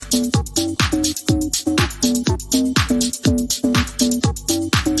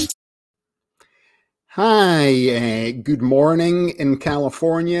Hi, good morning in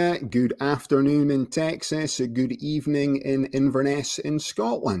California, good afternoon in Texas, a good evening in Inverness in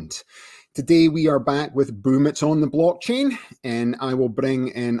Scotland. Today we are back with Boom It's on the Blockchain, and I will bring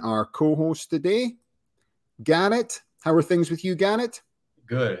in our co-host today, Garrett. How are things with you, Garrett?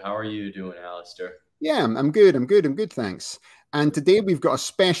 Good. How are you doing, Alistair? Yeah, I'm good, thanks. And today we've got a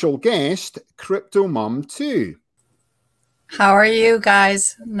special guest, Crypto Mom 2. How are you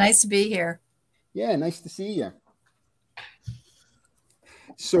guys? Nice to be here. Yeah, nice to see you.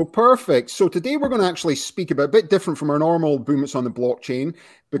 So perfect. So today we're going to actually speak about a bit different from our normal Boom It's on the Blockchain,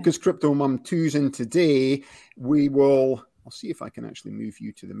 because Crypto Mom 2's in today. I'll see if I can actually move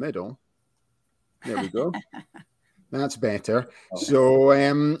you to the middle. There we go. That's better. So,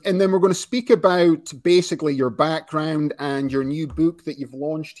 and then we're going to speak about basically your background and your new book that you've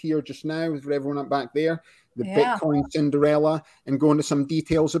launched here just now for everyone back there, the Bitcoin Cinderella, and go into some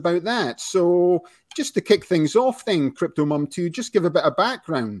details about that. So just to kick things off then, Crypto Mom 2, just give a bit of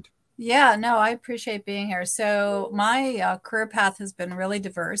background. Yeah, no, I appreciate being here. So my career path has been really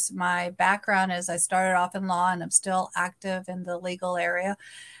diverse. My background is I started off in law and I'm still active in the legal area.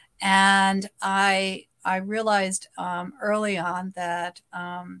 And I realized early on that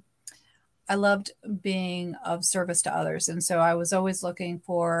I loved being of service to others. And so I was always looking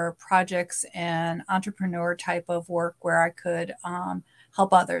for projects and entrepreneur type of work where I could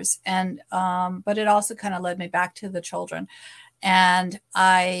help others. And but it also kind of led me back to the children. And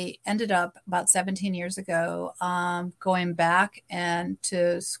I ended up about 17 years ago going back and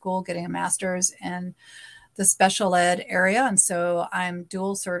to school, getting a master's in the special ed area. And so I'm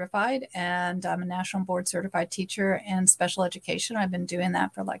dual certified and I'm a national board certified teacher in special education. I've been doing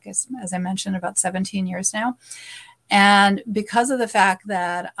that for, like, as I mentioned, about 17 years now. And because of the fact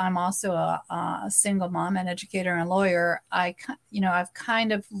that I'm also a single mom, an educator and lawyer, I've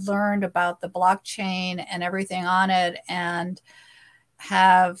kind of learned about the blockchain and everything on it, and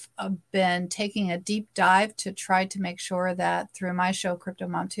have been taking a deep dive to try to make sure that through my show, Crypto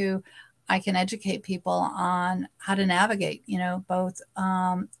Mom 2, I can educate people on how to navigate, both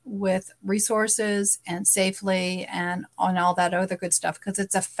with resources and safely and on all that other good stuff, because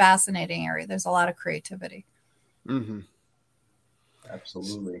it's a fascinating area. There's a lot of creativity. Mm-hmm.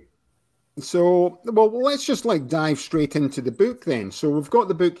 Absolutely. So, well, let's just dive straight into the book then. So we've got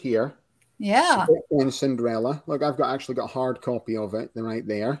the book here. Yeah. Bitcoin Cinderella. Look, I've actually got a hard copy of it right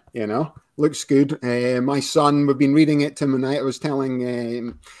there. Looks good. My son, we've been reading it to him, and I was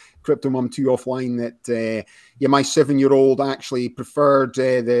telling Crypto Mom 2 offline that my 7-year-old actually preferred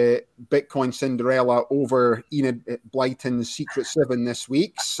the Bitcoin Cinderella over Enid Blyton's Secret 7 this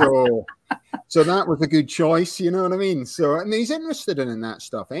week. So that was a good choice, you know what I mean? So, and he's interested in that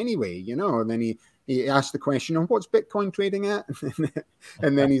stuff anyway, and then he asked the question on what's Bitcoin trading at,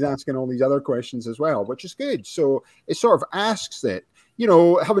 and then he's asking all these other questions as well, which is good. So it sort of asks that,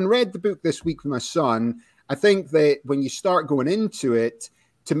 having read the book this week with my son, I think that when you start going into it,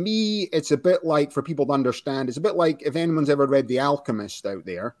 to me, it's a bit like, for people to understand, it's a bit like if anyone's ever read The Alchemist out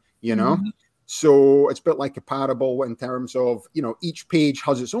there, Mm-hmm. So it's a bit like a parable in terms of, each page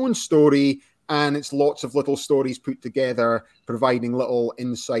has its own story, and it's lots of little stories put together, providing little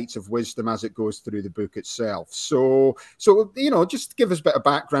insights of wisdom as it goes through the book itself. So just give us a bit of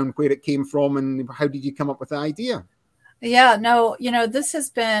background where it came from and how did you come up with the idea? Yeah, no, this has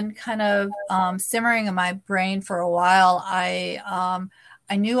been kind of simmering in my brain for a while.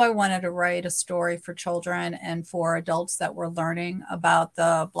 I knew I wanted to write a story for children and for adults that were learning about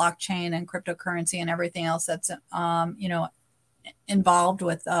the blockchain and cryptocurrency and everything else that's, involved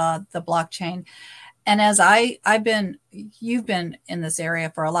with the blockchain. And as you've been in this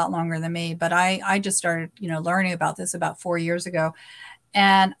area for a lot longer than me, but I just started, learning about this about 4 years ago.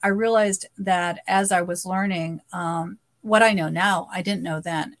 And I realized that as I was learning, what I know now, I didn't know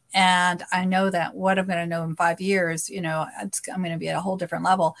then. And I know that what I'm going to know in 5 years, I'm going to be at a whole different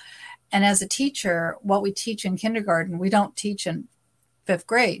level. And as a teacher, what we teach in kindergarten, we don't teach in 5th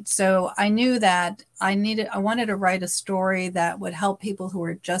grade. So I knew that I wanted to write a story that would help people who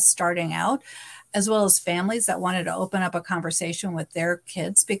were just starting out, as well as families that wanted to open up a conversation with their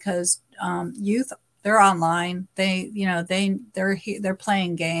kids, because youth, they're online. They're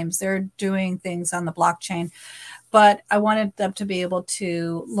playing games. They're doing things on the blockchain. But I wanted them to be able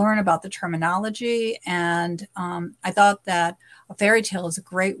to learn about the terminology. And I thought that a fairy tale is a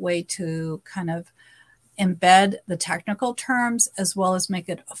great way to kind of embed the technical terms as well as make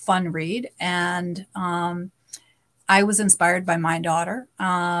it a fun read. And I was inspired by my daughter.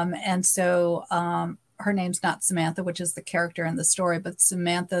 And so her name's not Samantha, which is the character in the story, but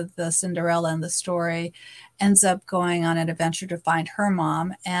Samantha, the Cinderella in the story, ends up going on an adventure to find her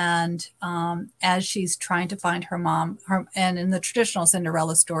mom. And as she's trying to find her mom, and in the traditional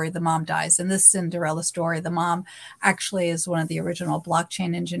Cinderella story, the mom dies. In this Cinderella story, the mom actually is one of the original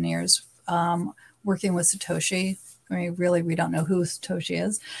blockchain engineers working with Satoshi. I mean, really, we don't know who Satoshi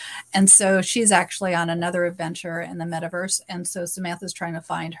is. And so she's actually on another adventure in the metaverse. And so Samantha's trying to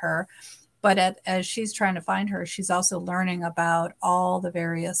find her. But as she's trying to find her, she's also learning about all the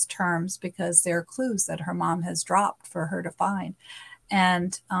various terms because they're clues that her mom has dropped for her to find.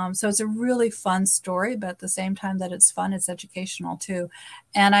 And so it's a really fun story, but at the same time that it's fun, it's educational too.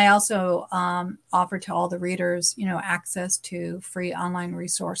 And I also offer to all the readers, access to free online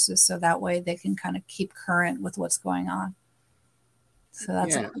resources. So that way they can kind of keep current with what's going on. So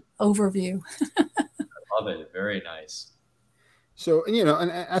that's an overview. I love it. Very nice. So,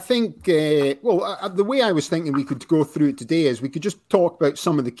 and I think, the way I was thinking we could go through it today is we could just talk about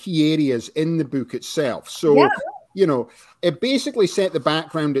some of the key areas in the book itself. So, it basically set the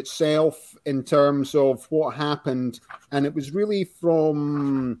background itself in terms of what happened. And it was really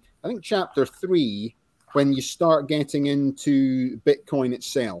from, I think, chapter 3, when you start getting into Bitcoin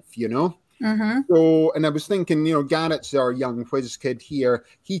itself, Mm-hmm. So, and I was thinking, Garrett's our young whiz kid here.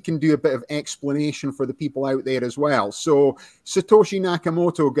 He can do a bit of explanation for the people out there as well. So, Satoshi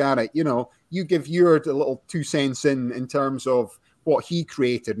Nakamoto, Garrett, you give your little 2 cents in terms of what he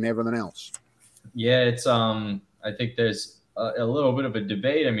created and everything else. Yeah, it's I think there's a little bit of a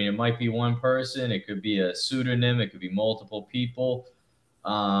debate. I mean, it might be one person, it could be a pseudonym, it could be multiple people.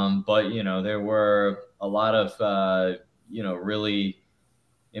 But there were a lot of really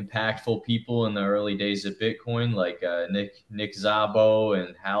impactful people in the early days of Bitcoin, like Nick Szabo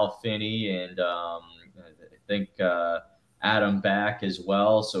and Hal Finney, and I think Adam Back as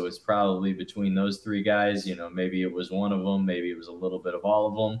well. So it's probably between those 3 guys. Maybe it was one of them, maybe it was a little bit of all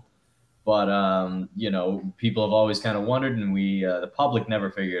of them. But people have always kind of wondered, and the public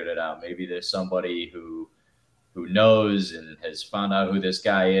never figured it out. Maybe there's somebody who knows and has found out who this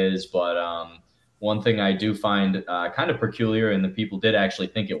guy is, but one thing I do find kind of peculiar, and the people did actually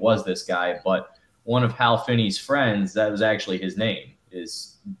think it was this guy, but one of Hal Finney's friends, that was actually his name,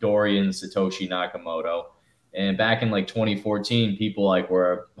 is Dorian Satoshi Nakamoto. And back in like 2014, people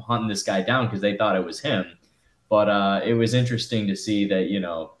were hunting this guy down because they thought it was him. But it was interesting to see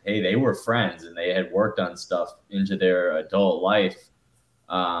that, hey, they were friends and they had worked on stuff into their adult life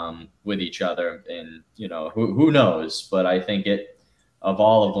with each other. And, who knows? But I think of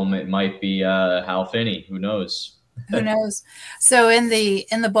all of them, it might be Hal Finney. Who knows? Who knows? So in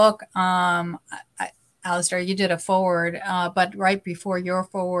the book, Alistair, you did a forward, but right before your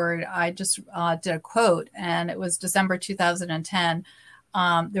forward, I just did a quote, and it was December 2010.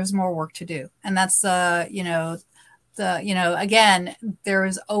 There's more work to do, and that's again, there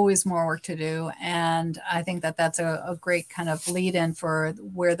is always more work to do, and I think that that's a great kind of lead in for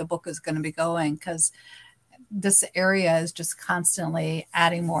where the book is going to be going, because this area is just constantly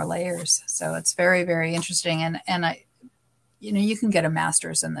adding more layers. So it's very, very interesting. And I, you can get a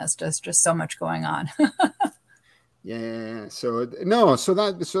master's in this. There's just so much going on. Yeah. So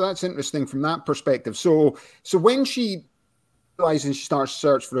that's interesting from that perspective. So when she realizes and she starts to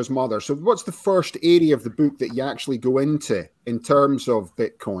search for his mother, so what's the first area of the book that you actually go into in terms of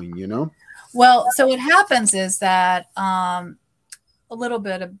Bitcoin, Well, so what happens is that a little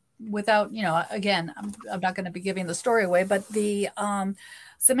bit of, without, again, I'm not going to be giving the story away, but the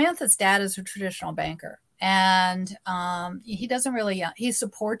Samantha's dad is a traditional banker, and he doesn't really, he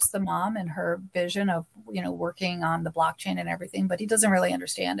supports the mom and her vision of, working on the blockchain and everything, but he doesn't really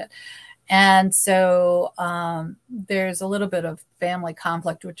understand it. And so there's a little bit of family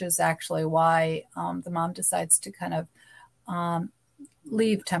conflict, which is actually why the mom decides to kind of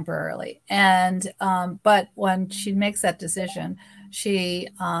leave temporarily. And but when she makes that decision, she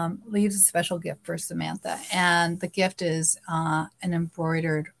leaves a special gift for Samantha. And the gift is an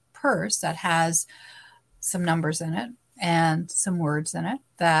embroidered purse that has some numbers in it and some words in it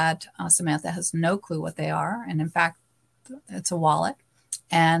that Samantha has no clue what they are. And in fact, it's a wallet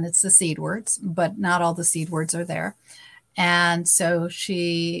and it's the seed words, but not all the seed words are there. And so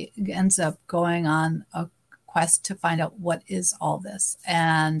she ends up going on a quest to find out what is all this.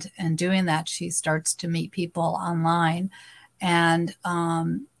 And in doing that, she starts to meet people online and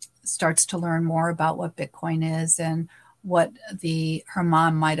starts to learn more about what Bitcoin is and what her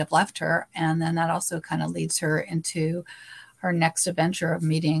mom might have left her. And then that also kind of leads her into her next adventure of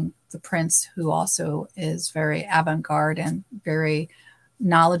meeting the prince, who also is very avant-garde and very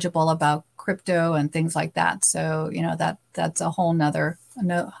knowledgeable about crypto and things like that. So, that's a whole nother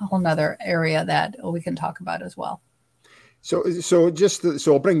whole nother area that we can talk about as well. So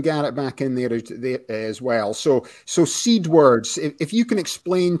I'll bring Garrett back in there as well. So seed words, if you can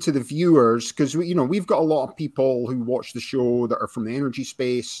explain to the viewers, because we've got a lot of people who watch the show that are from the energy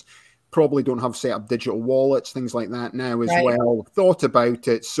space, probably don't have set up digital wallets, things like that now as well, thought about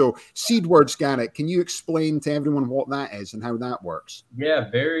it. So seed words, Garrett, can you explain to everyone what that is and how that works? Yeah,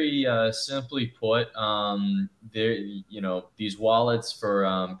 very simply put, these wallets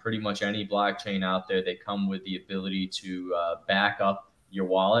for pretty much any blockchain out there, they come with the ability to back up your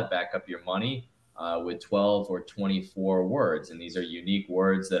wallet, back up your money with 12 or 24 words. And these are unique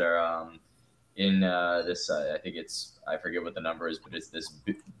words that are in this, I forget what the number is, but it's this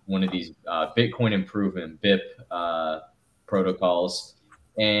one of these Bitcoin improvement BIP protocols.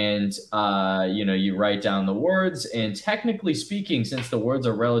 And you write down the words, and technically speaking, since the words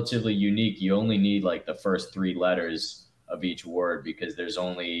are relatively unique, you only need like the first 3 letters of each word, because there's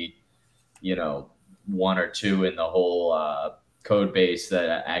only 1 or 2 in the whole code base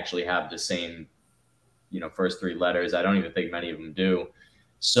that actually have the same first 3 letters. I don't even think many of them do.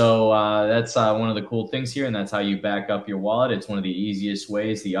 So that's one of the cool things here, and that's how you back up your wallet. It's one of the easiest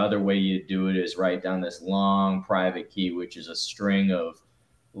ways. The other way you do it is write down this long private key, which is a string of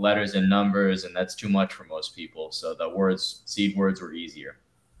letters and numbers, and that's too much for most people. So the seed words were easier.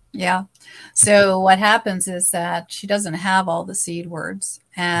 Yeah. So what happens is that she doesn't have all the seed words,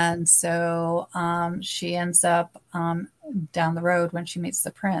 and so she ends up down the road when she meets the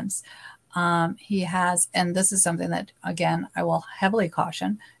prince. He has, and this is something that, again, I will heavily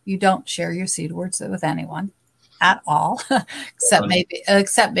caution, you don't share your seed words with anyone at all, except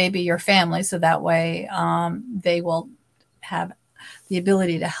maybe your family. So that way they will have the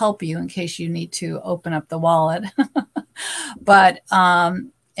ability to help you in case you need to open up the wallet. But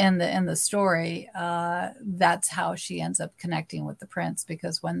in the story, that's how she ends up connecting with the prince,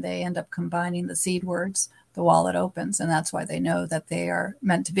 because when they end up combining the seed words, the wallet opens, and that's why they know that they are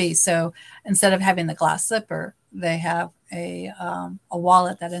meant to be. So instead of having the glass slipper, they have a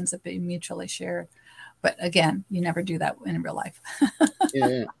wallet that ends up being mutually shared. But again, you never do that in real life.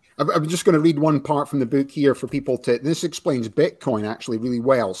 Yeah. I'm just going to read one part from the book here for people this explains Bitcoin actually really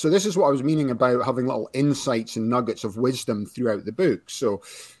well. So this is what I was meaning about having little insights and nuggets of wisdom throughout the book. So,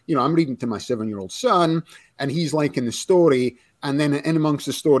 I'm reading to my 7-year-old son, and he's liking the story. And then in amongst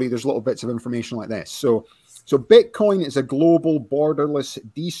the story, there's little bits of information like this. So Bitcoin is a global, borderless,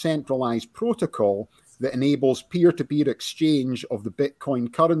 decentralized protocol that enables peer-to-peer exchange of the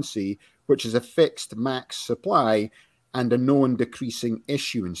Bitcoin currency, which is a fixed max supply and a known decreasing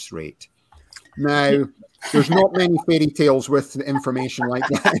issuance rate. Now, there's not many fairy tales with information like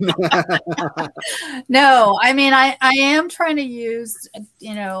that. No, I mean, I am trying to use,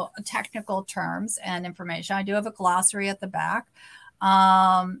 technical terms and information. I do have a glossary at the back,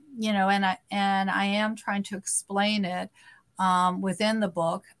 and I am trying to explain it within the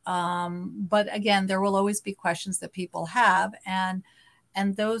book. But again, there will always be questions that people have, and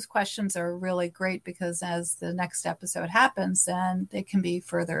those questions are really great, because as the next episode happens, then it can be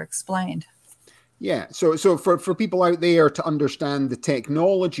further explained. Yeah. So for people out there to understand the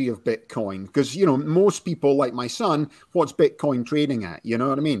technology of Bitcoin, because, most people like my son, what's Bitcoin trading at? You know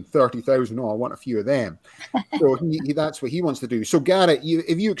what I mean? 30,000. Oh, I want a few of them. So that's what he wants to do. So Garrett,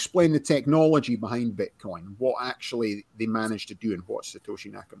 if you explain the technology behind Bitcoin, what actually they managed to do and what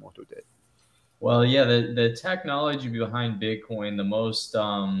Satoshi Nakamoto did. Well, yeah, the technology behind Bitcoin,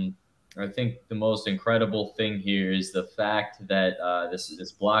 I think the most incredible thing here is the fact that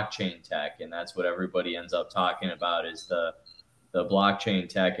this blockchain tech, and that's what everybody ends up talking about, is the blockchain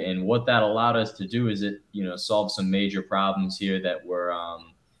tech. And what that allowed us to do is it solve some major problems here that were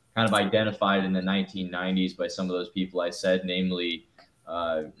kind of identified in the 1990s by some of those people I said, namely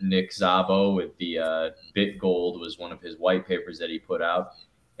Nick Szabo with the BitGold was one of his white papers that he put out.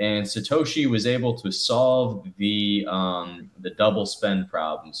 And Satoshi was able to solve the double spend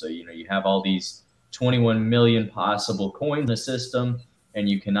problem. So, you have all these 21 million possible coins in the system, and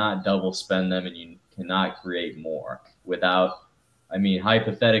you cannot double spend them, and you cannot create more without,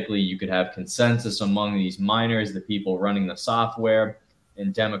 hypothetically, you could have consensus among these miners, the people running the software,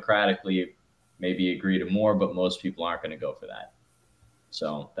 and democratically maybe agree to more, but most people aren't going to go for that.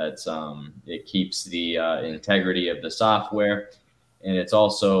 So that's it keeps the integrity of the software. And it's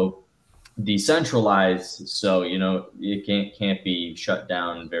also decentralized, so it can't be shut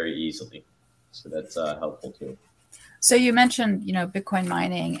down very easily. So that's helpful too. So you mentioned Bitcoin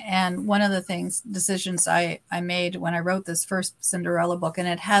mining, and one of the decisions I made when I wrote this first Cinderella book, and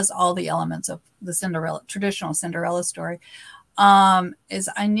it has all the elements of the traditional Cinderella story, is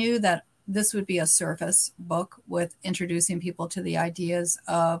I knew that this would be a surface book with introducing people to the ideas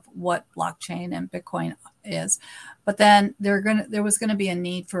of what blockchain and Bitcoin is. But then there was going to be a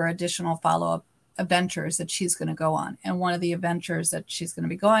need for additional follow-up adventures that she's going to go on. And one of the adventures that she's going to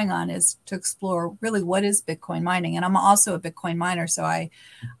be going on is to explore really what is Bitcoin mining. And I'm also a Bitcoin miner, so I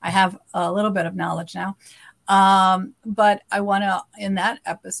have a little bit of knowledge now. But I want to, in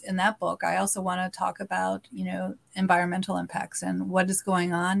that book, I also want to talk about, environmental impacts and what is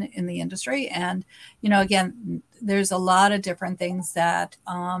going on in the industry. And, again, there's a lot of different things that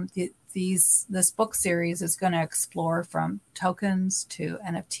this book series is going to explore, from tokens to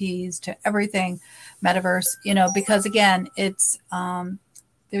NFTs to everything metaverse, because again, it's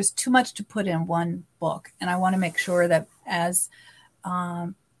there's too much to put in one book. And I want to make sure that as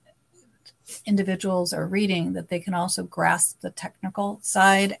individuals are reading, that they can also grasp the technical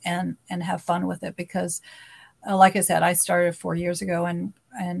side and have fun with it, because like I said, I started 4 years ago,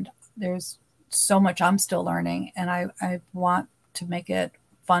 and there's so much I'm still learning, and I want to make it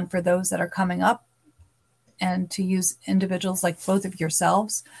fun for those that are coming up, and to use individuals like both of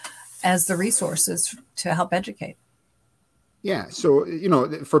yourselves as the resources to help educate. Yeah. So,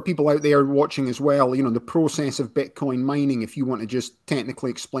 for people out there watching as well, the process of Bitcoin mining, if you want to just technically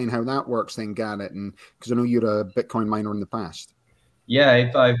explain how that works, then Garrett, and because I know you're a Bitcoin miner in the past.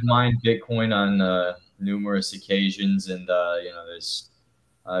 Yeah, I've mined Bitcoin on numerous occasions, and, there's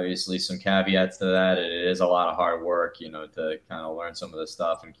obviously some caveats to that. It is a lot of hard work, to kind of learn some of the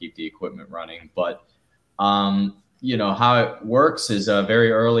stuff and keep the equipment running. But, how it works is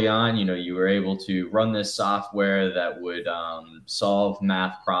very early on, you were able to run this software that would solve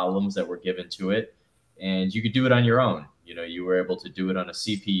math problems that were given to it. And you could do it on your own. You were able to do it on a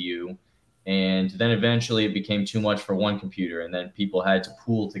CPU. And then eventually it became too much for one computer. And then people had to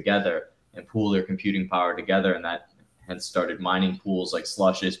pool together and pool their computing power together. And that hence started mining pools like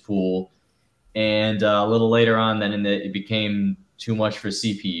Slush's pool. And a little later on, then it became too much for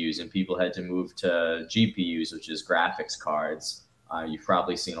CPUs, and people had to move to GPUs, which is graphics cards. You've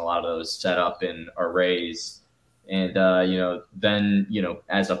probably seen a lot of those set up in arrays. And, then,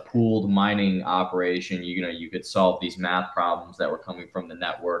 as a pooled mining operation, you could solve these math problems that were coming from the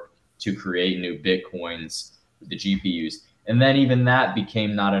network to create new Bitcoins with the GPUs. And then even that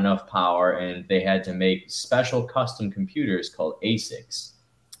became not enough power, and they had to make special custom computers called ASICs.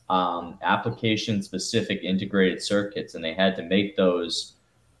 Application-specific integrated circuits, and they had to make those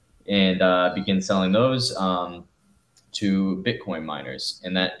and begin selling those to Bitcoin miners.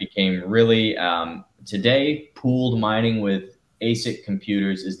 And that became really, today, pooled mining with ASIC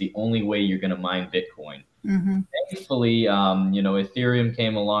computers is the only way you're going to mine Bitcoin. Mm-hmm. Thankfully, Ethereum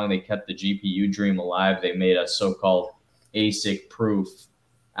came along. They kept the GPU dream alive. They made a so-called ASIC-proof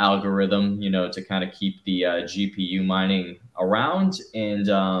algorithm, to kind of keep the GPU mining around. And,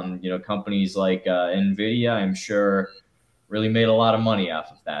 companies like NVIDIA, I'm sure, really made a lot of money off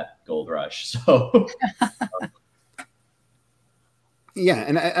of that gold rush. So, yeah.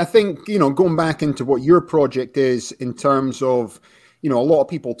 And I think, going back into what your project is in terms of, a lot of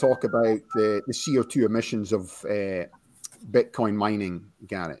people talk about the CO2 emissions of Bitcoin mining,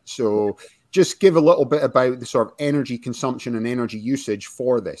 Garrett. So just give a little bit about the sort of energy consumption and energy usage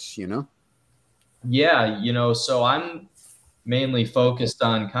for this, Yeah, so I'm mainly focused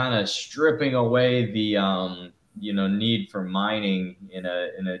on kind of stripping away the, need for mining in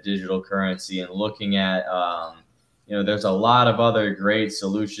a digital currency, and looking at, there's a lot of other great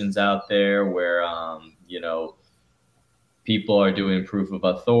solutions out there where, people are doing proof of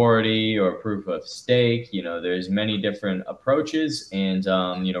authority or proof of stake. There's many different approaches, and,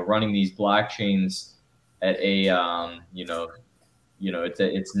 running these blockchains at a,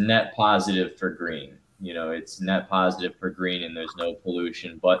 it's net positive for green. It's net positive for green, and there's no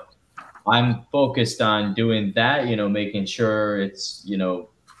pollution. But I'm focused on doing that, making sure it's,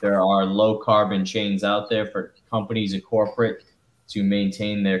 there are low carbon chains out there for companies and corporate to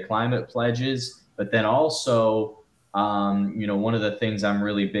maintain their climate pledges. But then also, one of the things I'm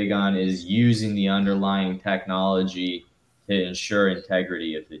really big on is using the underlying technology to ensure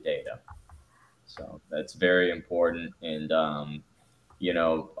integrity of the data. So that's very important. And, a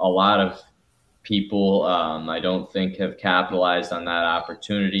lot of people, I don't think, have capitalized on that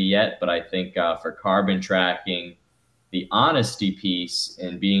opportunity yet. But I think for carbon tracking, the honesty piece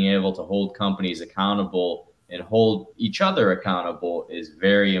and being able to hold companies accountable and hold each other accountable is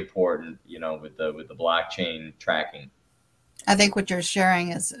very important, with the blockchain tracking. I think what you're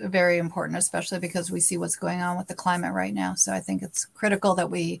sharing is very important, especially because we see what's going on with the climate right now. So I think it's critical that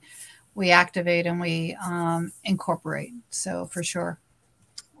we activate and we incorporate. So for sure.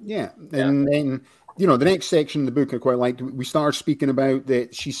 Yeah. And then the next section of the book I quite liked. We started speaking about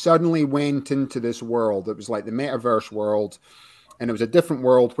that she suddenly went into this world. It was like the metaverse world, and it was a different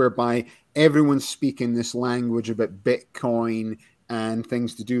world whereby everyone's speaking this language about Bitcoin and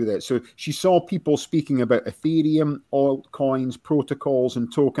things to do with it. So she saw people speaking about Ethereum, altcoins, protocols,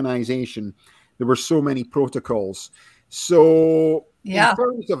 and tokenization. There were so many protocols. So in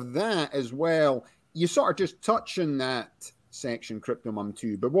terms of that as well, you sort of just touch on that section, Crypto Mom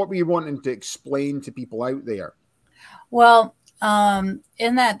 2, but what were you wanting to explain to people out there? Well,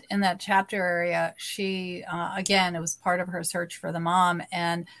 in that chapter area, she again, it was part of her search for the mom,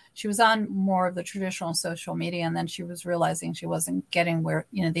 and she was on more of the traditional social media, and then she was realizing she wasn't getting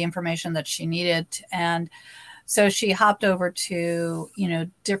the information that she needed, and so she hopped over to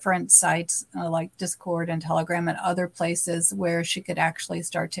different sites like Discord and Telegram and other places where she could actually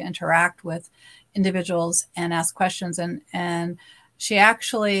start to interact with individuals and ask questions, and she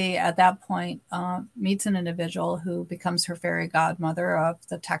actually, at that point, meets an individual who becomes her fairy godmother of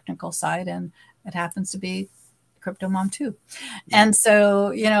the technical side, and it happens to be Crypto Mom 2. And so,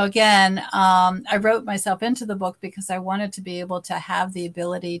 again, I wrote myself into the book because I wanted to be able to have the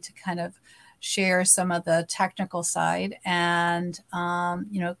ability to kind of share some of the technical side and,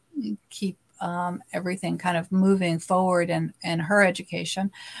 keep everything kind of moving forward in her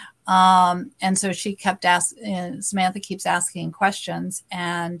education. And so she kept asking, Samantha keeps asking questions,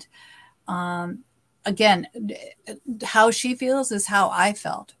 and again, how she feels is how I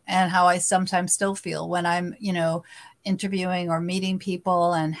felt and how I sometimes still feel when I'm, interviewing or meeting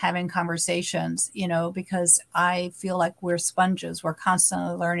people and having conversations, because I feel like we're sponges. We're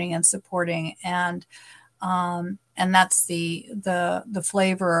constantly learning and supporting. And that's the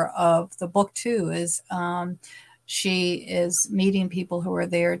flavor of the book too, is, she is meeting people who are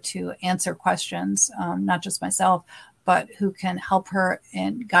there to answer questions, not just myself, but who can help her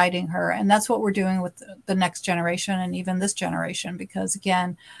in guiding her. And that's what we're doing with the next generation and even this generation, because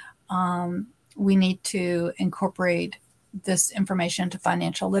again, we need to incorporate this information to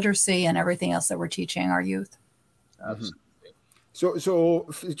financial literacy and everything else that we're teaching our youth. Absolutely. So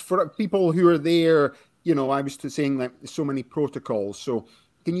for people who are there, I was saying like so many protocols. So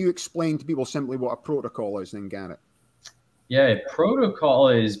can you explain to people simply what a protocol is then, Garrett? Yeah, a protocol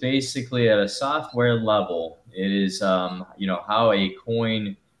is basically at a software level. It is, how a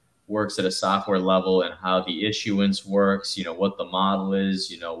coin works at a software level and how the issuance works, what the model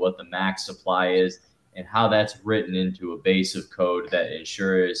is, what the max supply is, and how that's written into a base of code that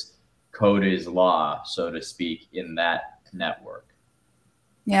ensures code is law, so to speak, in that network.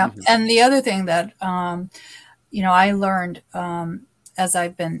 Yeah. Mm-hmm. And the other thing that, I learned as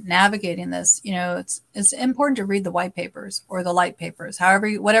I've been navigating this, it's important to read the white papers or the light papers,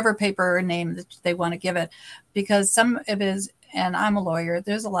 whatever paper name that they want to give it, because some of it is, and I'm a lawyer,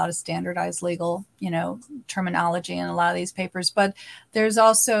 there's a lot of standardized legal, terminology in a lot of these papers, but there's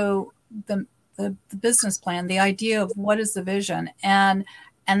also the business plan, the idea of what is the vision. And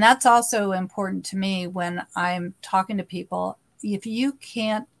that's also important to me when I'm talking to people. If you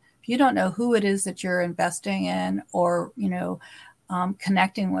don't know who it is that you're investing in or,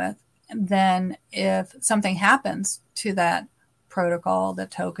 connecting with, then if something happens to that protocol, the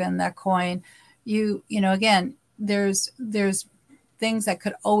token, that coin, again, there's things that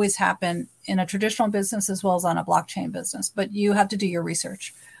could always happen in a traditional business as well as on a blockchain business, but you have to do your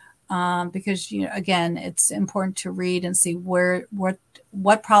research because, again, it's important to read and see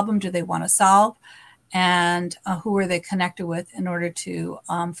what problem do they want to solve and who are they connected with in order to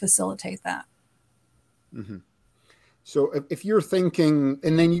facilitate that. Mm-hmm. So if you're thinking,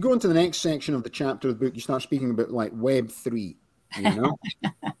 and then you go into the next section of the chapter of the book, you start speaking about like Web3,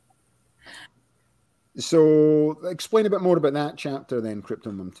 So explain a bit more about that chapter then,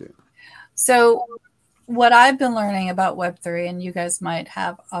 Crypto Mom 2. So what I've been learning about Web3, and you guys might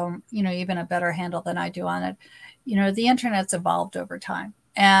have, even a better handle than I do on it, the internet's evolved over time,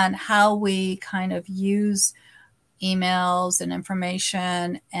 and how we kind of use emails and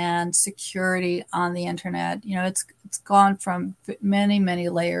information and security on the internet. It's gone from many, many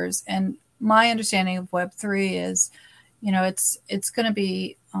layers. And my understanding of Web3 is, it's going to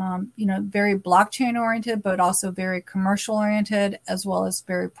be, very blockchain oriented, but also very commercial oriented, as well as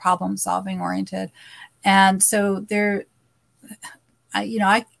very problem solving oriented. And so it's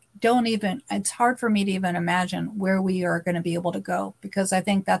hard for me to even imagine where we are going to be able to go, because I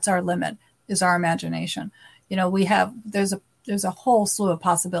think that's our limit, is our imagination. There's a whole slew of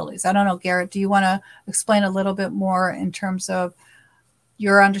possibilities. I don't know, Garrett, do you want to explain a little bit more in terms of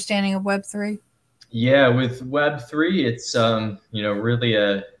your understanding of Web3? Yeah, with Web3, it's, really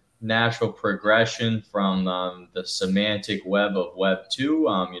a natural progression from the semantic web of Web 2.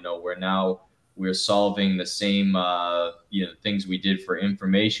 We're now we're solving the same things we did for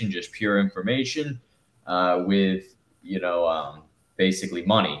information, just pure information, with basically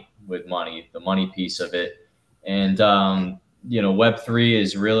money, the money piece of it. And Web3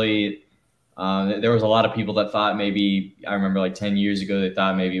 is really, there was a lot of people that thought maybe, I remember like 10 years ago, they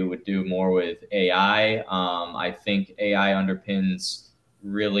thought maybe it would do more with AI. I think AI underpins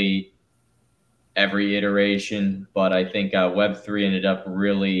really every iteration, but I think Web3 ended up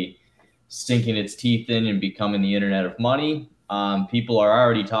really sinking its teeth in and becoming the internet of money. People are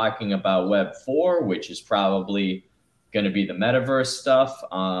already talking about Web4, which is probably going to be the metaverse stuff.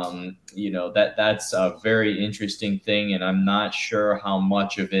 That's a very interesting thing, and I'm not sure how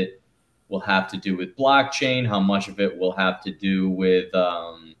much of it will have to do with blockchain, how much of it will have to do with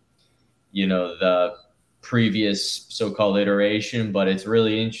the previous so-called iteration, but it's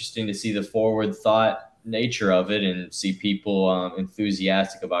really interesting to see the forward thought nature of it and see people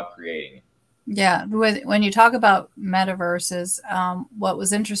enthusiastic about creating it. Yeah, when you talk about metaverses, what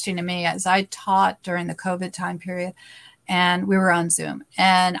was interesting to me is I taught during the COVID time period, and we were on Zoom.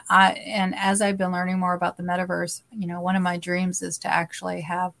 And as I've been learning more about the metaverse, one of my dreams is to actually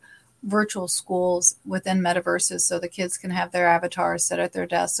have virtual schools within metaverses so the kids can have their avatars sit at their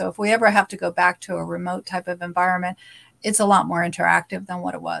desk. So if we ever have to go back to a remote type of environment, it's a lot more interactive than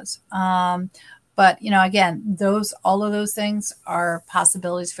what it was. But again, all of those things are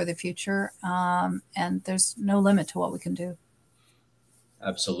possibilities for the future, and there's no limit to what we can do.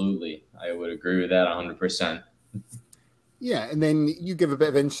 Absolutely, I would agree with that 100%. Yeah, and then you give a bit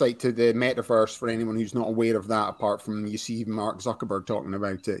of insight to the metaverse for anyone who's not aware of that, apart from you see Mark Zuckerberg talking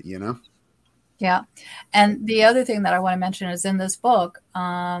about it, Yeah, and the other thing that I want to mention is in this book,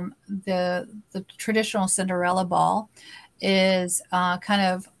 the traditional Cinderella ball is kind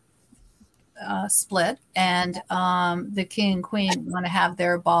of split, and the king and queen want to have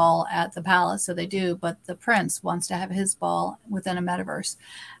their ball at the palace, so they do, but the prince wants to have his ball within a metaverse,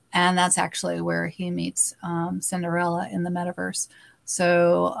 and that's actually where he meets Cinderella in the metaverse.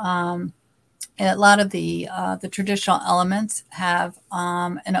 So a lot of the traditional elements have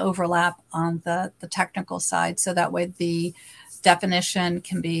an overlap on the technical side, so that way the definition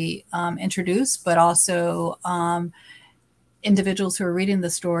can be introduced, but also individuals who are reading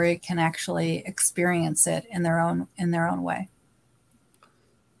the story can actually experience it in their own way.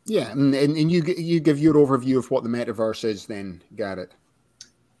 Yeah, and you give your overview of what the metaverse is then, Garrett.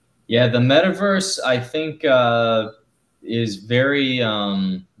 Yeah, the metaverse, I think, is very,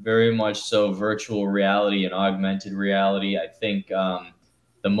 very much so virtual reality and augmented reality. I think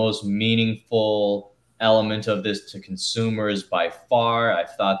the most meaningful element of this to consumers by far,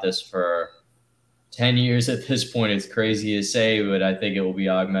 I've thought this for 10 years at this point, it's crazy to say, but I think it will be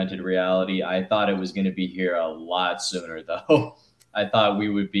augmented reality. I thought it was going to be here a lot sooner, though. I thought we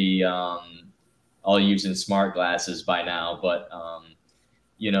would be all using smart glasses by now, but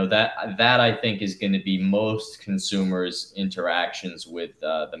that I think is going to be most consumers' interactions with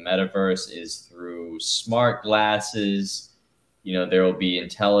the metaverse is through smart glasses. There will be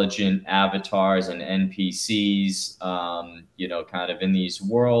intelligent avatars and NPCs, kind of in these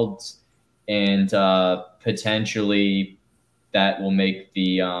worlds. And potentially that will make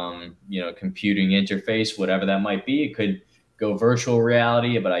the, computing interface, whatever that might be. It could go virtual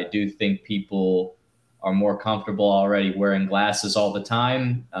reality, but I do think people are more comfortable already wearing glasses all the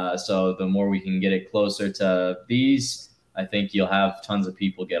time. So the more we can get it closer to these, I think you'll have tons of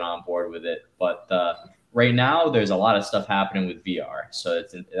people get on board with it. But right now, there's a lot of stuff happening with VR. So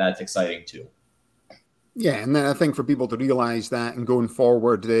that's exciting too. Yeah, and then I think for people to realize that and going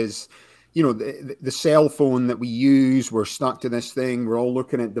forward is, the cell phone that we use, we're stuck to this thing. We're all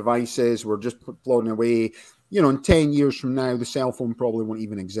looking at devices. We're just plodding away. In 10 years from now, the cell phone probably won't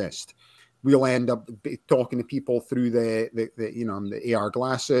even exist. We'll end up talking to people through the AR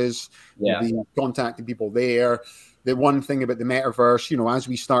glasses. Yeah. We'll be contacting people there. The one thing about the metaverse, as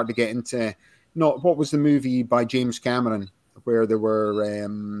we start to get into, what was the movie by James Cameron where there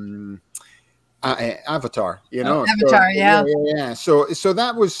were Avatar, Avatar, yeah. So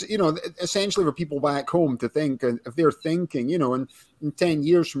that was, essentially for people back home to think, if they're thinking, in 10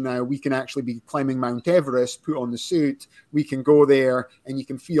 years from now, we can actually be climbing Mount Everest, put on the suit, we can go there and you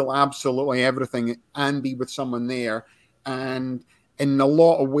can feel absolutely everything and be with someone there. And in a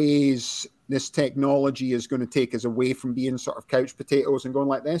lot of ways, this technology is going to take us away from being sort of couch potatoes and going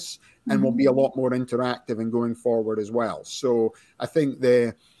like this, and will be a lot more interactive and going forward as well. So I think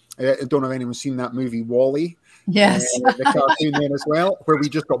I don't know if anyone's seen that movie WALL-E. Yes. The cartoon there as well, where we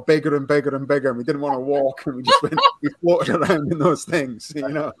just got bigger and bigger and bigger, and we didn't want to walk, and we floated around in those things,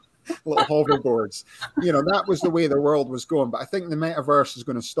 little hoverboards. That was the way the world was going. But I think the metaverse is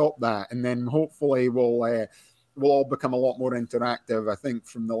going to stop that, and then hopefully we'll all become a lot more interactive. I think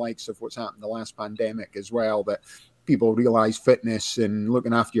from the likes of what's happened the last pandemic as well, that people realize fitness and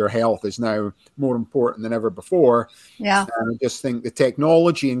looking after your health is now more important than ever before. Yeah. And I just think the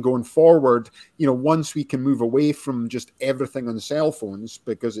technology and going forward, once we can move away from just everything on cell phones,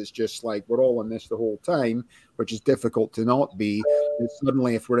 because it's just like we're all on this the whole time, which is difficult to not be.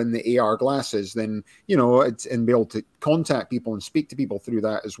 Suddenly, if we're in the AR glasses, then, it's, and be able to contact people and speak to people through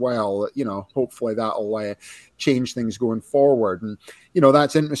that as well, hopefully that'll change things going forward. And,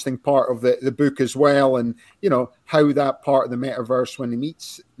 that's an interesting part of the book as well. And, how that part of the metaverse, when he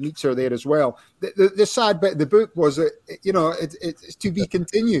meets her there as well. The sad bit of the book was, it's to be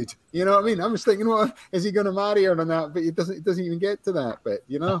continued. You know what I mean? I was thinking, well, is he going to marry her and that? But it doesn't even get to that bit,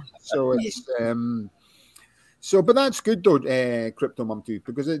 So it's... but that's good though, Crypto Mum 2,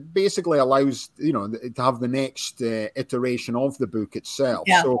 because it basically allows, to have the next iteration of the book itself.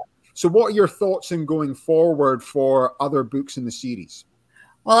 Yeah. So what are your thoughts in going forward for other books in the series?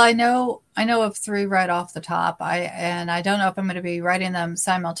 Well, I know of 3 right off the top. I don't know if I'm going to be writing them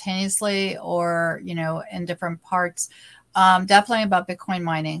simultaneously or, in different parts. Definitely about Bitcoin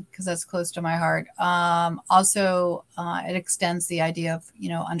mining, because that's close to my heart. Also, it extends the idea of,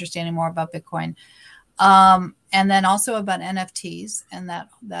 understanding more about Bitcoin. And then also about NFTs and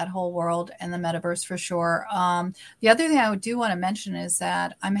that whole world and the metaverse for sure. The other thing I do want to mention is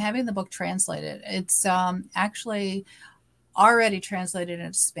that I'm having the book translated. It's actually already translated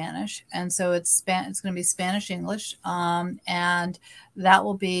into Spanish. And so it's going to be Spanish English. And that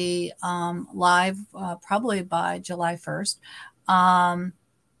will be live probably by July 1st. And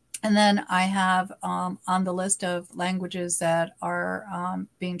then I have on the list of languages that are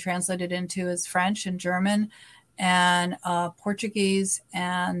being translated into is French and German and Portuguese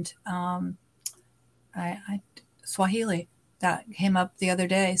and Swahili. That came up the other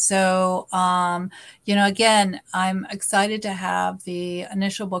day. So, again, I'm excited to have the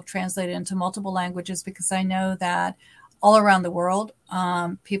initial book translated into multiple languages, because I know that all around the world,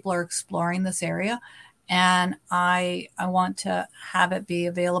 people are exploring this area. And I want to have it be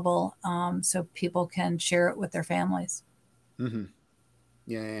available so people can share it with their families. Mm-hmm.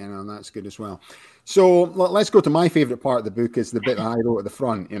 Yeah, no, that's good as well. So let's go to my favorite part of the book, is the bit that I wrote at the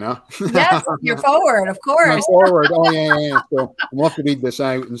front, Yes, you're forward, of course. Forward. Oh, yeah. So we'll have to read this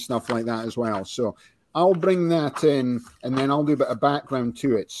out and stuff like that as well. So I'll bring that in, and then I'll do a bit of background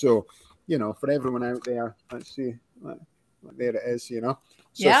to it. So, for everyone out there, let's see. There it is, So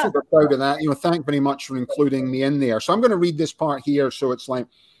yeah. Super proud of that. Thank very much for including me in there. So I'm going to read this part here. So it's like,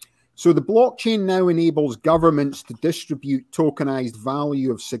 so the blockchain now enables governments to distribute tokenized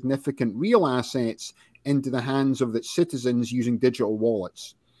value of significant real assets into the hands of its citizens using digital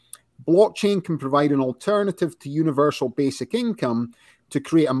wallets. Blockchain can provide an alternative to universal basic income to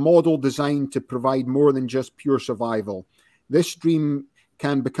create a model designed to provide more than just pure survival. This dream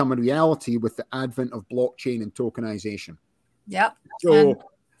can become a reality with the advent of blockchain and tokenization. Yep.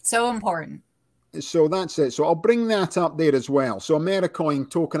 So important. So that's it. So I'll bring that up there as well. So Americoin,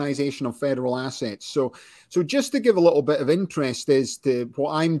 tokenization of federal assets. So just to give a little bit of interest as to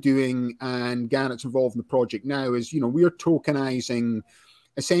what I'm doing, and Garrett's involved in the project now, is, we're tokenizing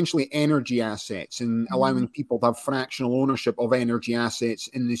essentially energy assets and allowing people to have fractional ownership of energy assets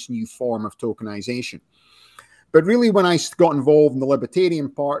in this new form of tokenization. But really, when I got involved in the Libertarian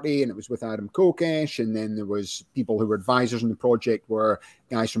Party, and it was with Adam Kokesh, and then there was people who were advisors in the project were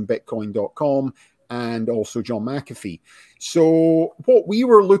guys from Bitcoin.com and also John McAfee. So what we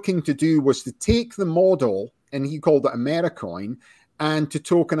were looking to do was to take the model, and he called it Americoin, and to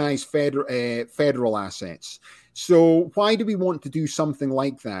tokenize federal assets. So why do we want to do something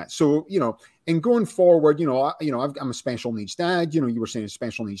like that? So, and going forward, I'm a special needs dad. You were saying a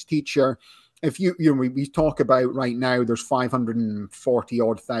special needs teacher. If we talk about right now, there's 540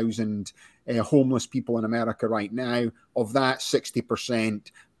 odd thousand homeless people in America right now. Of that,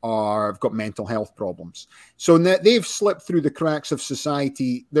 60% have got mental health problems. So they've slipped through the cracks of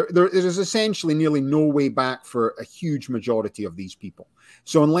society. There is essentially nearly no way back for a huge majority of these people.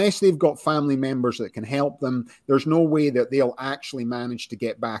 So unless they've got family members that can help them, there's no way that they'll actually manage to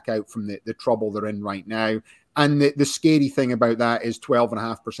get back out from the trouble they're in right now. And the scary thing about that is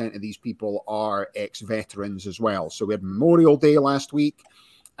 12.5% of these people are ex-veterans as well. So we had Memorial Day last week.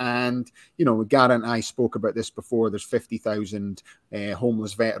 And, Garrett and I spoke about this before. There's 50,000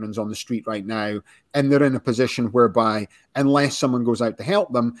 homeless veterans on the street right now. And they're in a position whereby, unless someone goes out to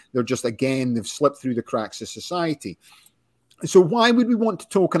help them, they've slipped through the cracks of society. So why would we want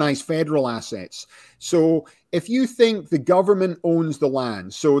to tokenize federal assets? So if you think the government owns the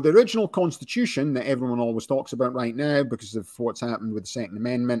land, so the original Constitution that everyone always talks about right now because of what's happened with the Second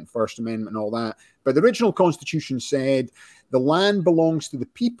Amendment, First Amendment, and all that, but the original Constitution said the land belongs to the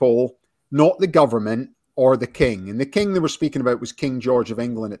people, not the government or the king. And the king they were speaking about was King George of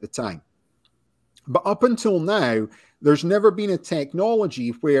England at the time. But up until now, there's never been a technology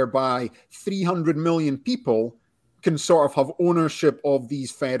whereby 300 million people can sort of have ownership of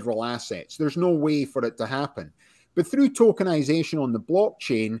these federal assets. There's no way for it to happen. But through tokenization on the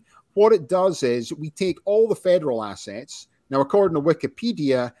blockchain, what it does is we take all the federal assets. Now, according to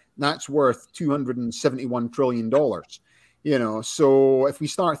Wikipedia, that's worth $271 trillion. You know, so if we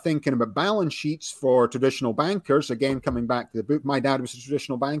start thinking about balance sheets for traditional bankers, again, coming back to the book, my dad was a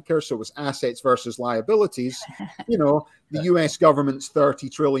traditional banker, so it was assets versus liabilities. You know, the US government's 30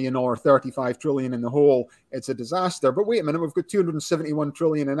 trillion or 35 trillion in the hole. It's a disaster. But wait a minute, we've got 271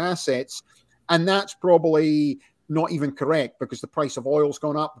 trillion in assets, and that's probably not even correct because the price of oil's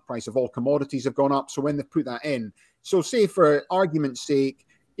gone up, the price of all commodities have gone up. So when they put that in, so say for argument's sake,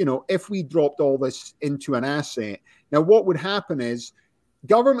 you know, if we dropped all this into an asset, now what would happen is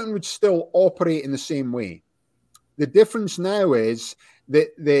government would still operate in the same way. The difference now is that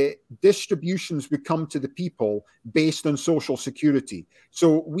the distributions would come to the people based on social security.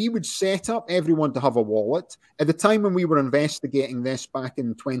 So we would set up everyone to have a wallet. At the time when we were investigating this back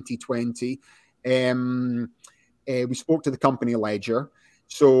in 2020, we spoke to the company Ledger.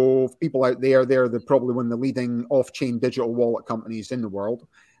 So people out there, they're probably one of the leading off-chain digital wallet companies in the world.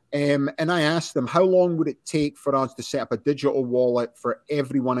 And I asked them, how long would it take for us to set up a digital wallet for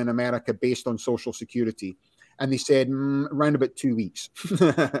everyone in America based on Social Security? And they said, around about 2 weeks.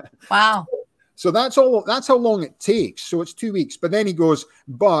 Wow. So that's how long it takes. So it's 2 weeks. But then he goes,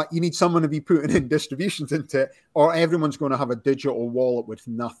 but you need someone to be putting in distributions into it, or everyone's going to have a digital wallet with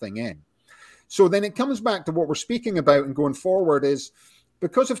nothing in. So then it comes back to what we're speaking about and going forward is,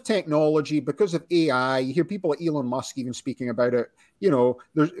 because of technology, because of AI, you hear people like Elon Musk even speaking about it. You know,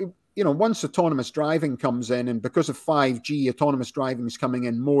 there's, you know, once autonomous driving comes in, and because of 5G, autonomous driving is coming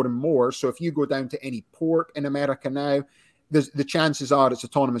in more and more. So if you go down to any port in America now, the chances are it's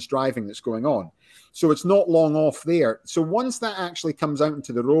autonomous driving that's going on. So it's not long off there. So once that actually comes out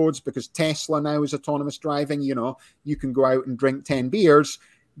into the roads, because Tesla now is autonomous driving, you know, you can go out and drink 10 beers,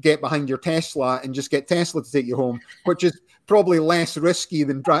 get behind your Tesla and just get Tesla to take you home, which is probably less risky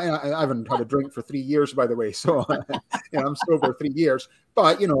than I haven't had a drink for 3 years, by the way. So you know, I'm sober 3 years,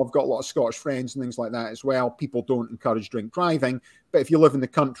 but you know, I've got a lot of Scottish friends and things like that as well. People don't encourage drink driving, but if you live in the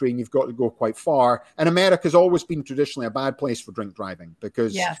country and you've got to go quite far, and America's always been traditionally a bad place for drink driving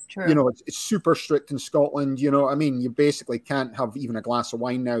because you know, it's super strict in Scotland. You know, I mean, you basically can't have even a glass of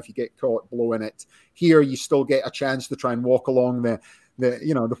wine now if you get caught blowing it. Here, you still get a chance to try and walk along the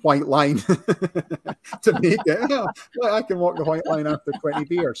white line to make it. Oh, well, I can walk the white line after 20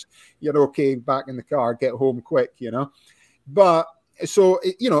 beers. You're okay, back in the car, get home quick, you know. But so,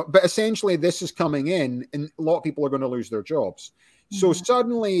 you know, but essentially this is coming in and a lot of people are going to lose their jobs. Mm-hmm. So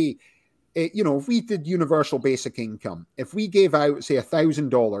suddenly, you know, if we did universal basic income, if we gave out, say,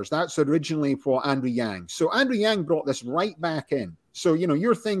 $1,000, that's originally for Andrew Yang. So Andrew Yang brought this right back in. So, you know,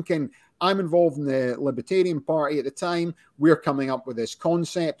 you're thinking, I'm involved in the Libertarian Party at the time. We're coming up with this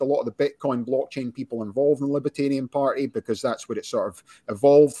concept. A lot of the Bitcoin blockchain people involved in the Libertarian Party because that's what it sort of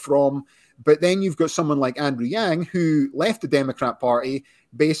evolved from. But then you've got someone like Andrew Yang who left the Democrat Party,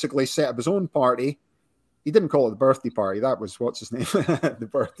 basically set up his own party. He didn't call it the birthday party. That was, what's his name? The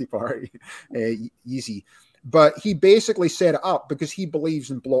birthday party, Yeezy. But he basically set it up because he believes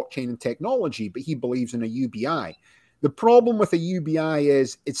in blockchain and technology, but he believes in a UBI. The problem with a UBI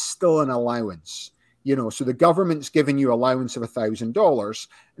is it's still an allowance, you know, so the government's giving you allowance of $1,000.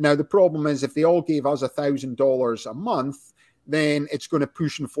 Now, the problem is if they all gave us $1,000 a month, then it's going to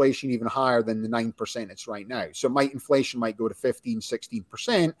push inflation even higher than the 9% it's right now. So inflation might go to 15,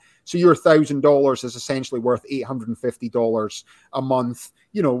 16%. So your $1,000 is essentially worth $850 a month,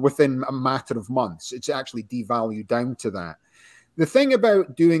 you know, within a matter of months. It's actually devalued down to that. The thing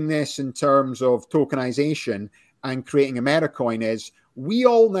about doing this in terms of tokenization and creating Americoin is we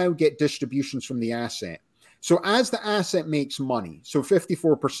all now get distributions from the asset. So as the asset makes money, so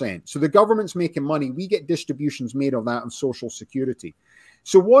 54%, so the government's making money, we get distributions made of that of Social Security.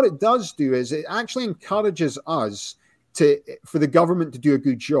 So what it does do is it actually encourages us for the government to do a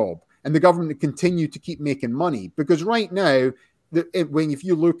good job and the government to continue to keep making money. Because right now, if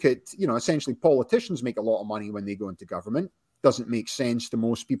you look at, you know, essentially politicians make a lot of money when they go into government. Doesn't make sense to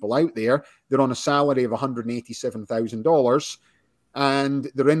most people out there. They're on a salary of $187,000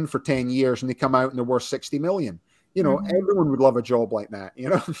 and they're in for 10 years and they come out and they're worth 60 million. You know, everyone would love a job like that, you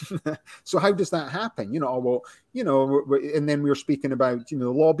know. So how does that happen? You know, well, you know, and then we were speaking about, you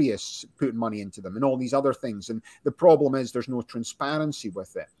know, lobbyists putting money into them and all these other things. And the problem is there's no transparency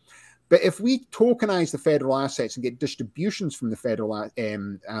with it. But if we tokenize the federal assets and get distributions from the federal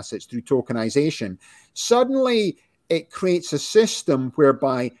assets through tokenization, suddenly it creates a system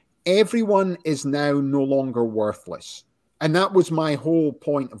whereby everyone is now no longer worthless. And that was my whole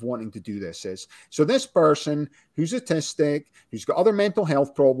point of wanting to do this is, so this person who's autistic, who's got other mental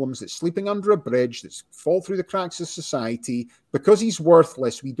health problems, that's sleeping under a bridge, that's fall through the cracks of society, because he's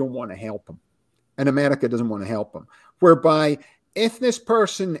worthless, we don't want to help him. And America doesn't want to help him. Whereby if this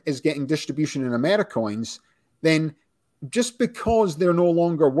person is getting distribution in Americoins, then just because they're no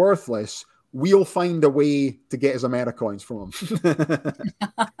longer worthless, we'll find a way to get his Americoins from them.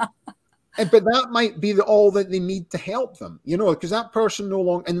 But that might be all that they need to help them, you know, because that person no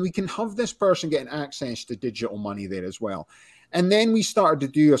longer, and we can have this person getting access to digital money there as well. And then we started to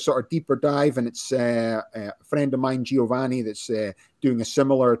do a sort of deeper dive, and it's a friend of mine, Giovanni, that's doing a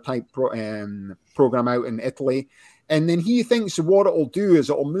similar type program out in Italy. And then he thinks what it'll do is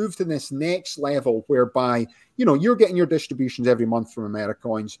it'll move to this next level whereby, you know, you're getting your distributions every month from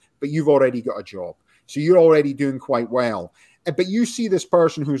Americoins, but you've already got a job. So you're already doing quite well. But you see this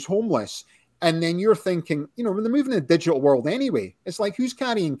person who's homeless, and then you're thinking, you know, when they're moving in the digital world anyway, it's like, who's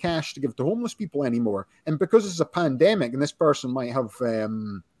carrying cash to give to homeless people anymore? And because it's a pandemic, and this person might have,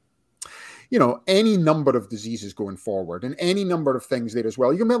 you know, any number of diseases going forward and any number of things there as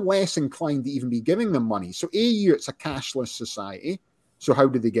well, you're going to be less inclined to even be giving them money. So A, it's a cashless society. So how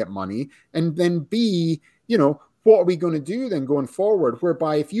do they get money? And then B, you know, what are we going to do then going forward?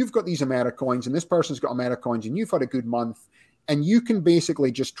 Whereby if you've got these Americoins and this person's got Americoins and you've had a good month, and you can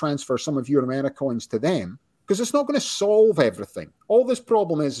basically just transfer some of your Americoins to them, because it's not going to solve everything. All this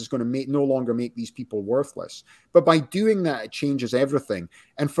problem is going to no longer make these people worthless. But by doing that, it changes everything.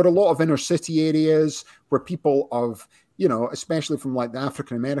 And for a lot of inner city areas where people of, you know, especially from like the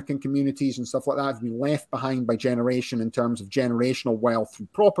African American communities and stuff like that, have been left behind by generation in terms of generational wealth through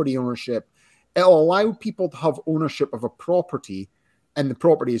property ownership, it'll allow people to have ownership of a property, and the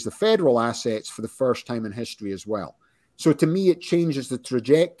property is the federal assets for the first time in history as well. So to me, it changes the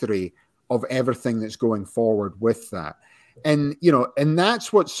trajectory of everything that's going forward with that. And, you know, and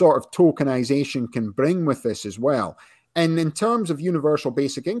that's what sort of tokenization can bring with this as well. And in terms of universal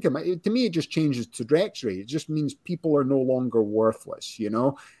basic income, to me, it just changes trajectory. It just means people are no longer worthless, you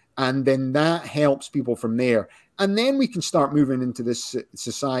know, and then that helps people from there. And then we can start moving into this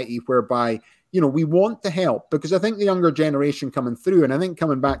society whereby, you know, we want to help, because I think the younger generation coming through, and I think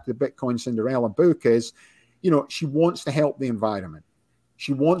coming back to the Bitcoin Cinderella book is, you know, she wants to help the environment.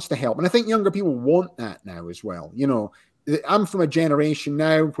 She wants to help. And I think younger people want that now as well. You know, I'm from a generation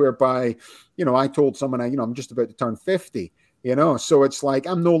now whereby, you know, I told someone, you know, I'm just about to turn 50, you know, so it's like,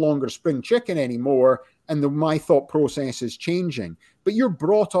 I'm no longer spring chicken anymore. And my thought process is changing. But you're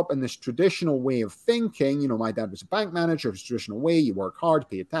brought up in this traditional way of thinking. You know, my dad was a bank manager. It was a traditional way. You work hard,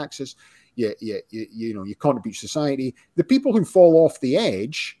 pay your taxes. You know, you contribute to society. The people who fall off the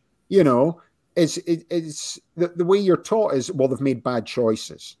edge, you know, it's the way you're taught is, well, they've made bad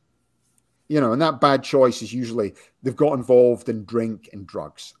choices, you know, and that bad choice is usually they've got involved in drink and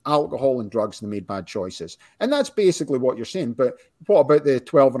drugs, alcohol and drugs, and they made bad choices. And that's basically what you're saying. But what about the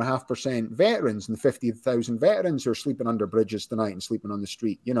 12.5% veterans and the 50,000 veterans who are sleeping under bridges tonight and sleeping on the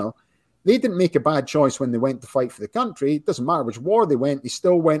street? You know, they didn't make a bad choice when they went to fight for the country. It doesn't matter which war they went. They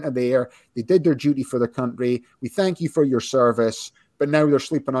still went there. They did their duty for the country. We thank you for your service. But now they're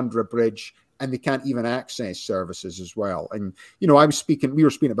sleeping under a bridge, and they can't even access services as well. And, you know, we were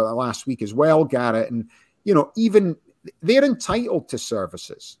speaking about that last week as well, Garrett, and, you know, even they're entitled to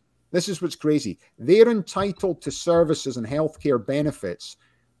services. This is what's crazy. They're entitled to services and healthcare benefits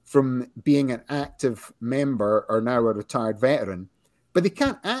from being an active member or now a retired veteran, but they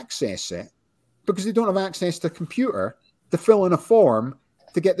can't access it because they don't have access to a computer to fill in a form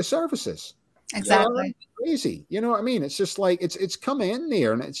to get the services. Exactly. You know, crazy. You know what I mean? It's just like, it's come in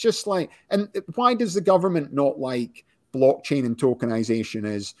there, and it's just like, and why does the government not like blockchain and tokenization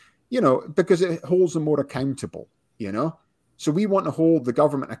is, you know, because it holds them more accountable, you know? So we want to hold the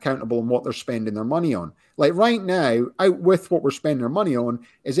government accountable on what they're spending their money on. Like right now, out with what we're spending our money on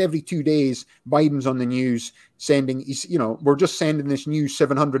is every 2 days, Biden's on the news sending, you know, we're just sending this new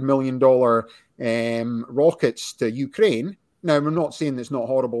 $700 million rockets to Ukraine. Now, we're not saying it's not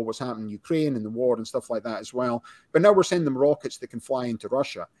horrible what's happening in Ukraine and the war and stuff like that as well. But now we're sending them rockets that can fly into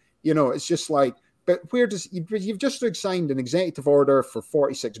Russia. You know, it's just like, but where does, you've just signed an executive order for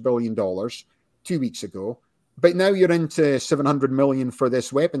 $46 billion 2 weeks ago. But now you're into 700 million for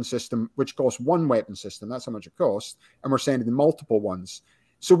this weapon system, which costs one weapon system. That's how much it costs. And we're sending them multiple ones.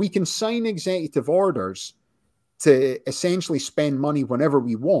 So we can sign executive orders to essentially spend money whenever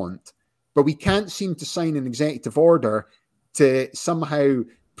we want, but we can't seem to sign an executive order to somehow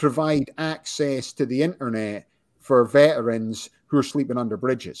provide access to the internet for veterans who are sleeping under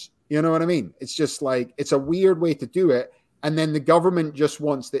bridges. You know what I mean? It's just like, it's a weird way to do it. And then the government just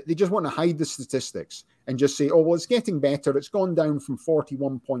wants they just want to hide the statistics and just say, oh, well, it's getting better. It's gone down from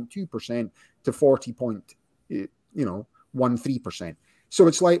 41.2% to 40.13%. So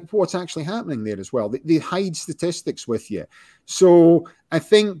it's like, what's actually happening there as well? They hide statistics with you. So I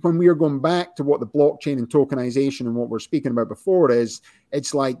think when we are going back to what the blockchain and tokenization and what we're speaking about before is,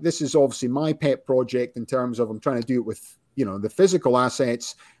 it's like, this is obviously my pet project in terms of I'm trying to do it with, the physical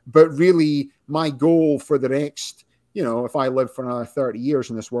assets, but really my goal for the next, if I live for another 30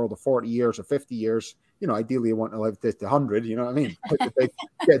 years in this world, or 40 years or 50 years, ideally I want to live to 100, you know what I mean?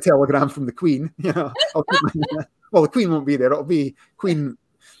 Get a telegram from the Queen, well, the Queen won't be there. It'll be Queen,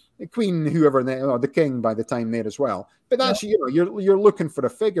 whoever, the King by the time there as well. But that's, you're looking for a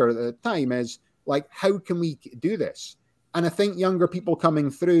figure at the time is like, how can we do this? And I think younger people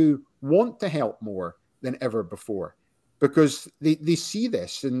coming through want to help more than ever before, because they see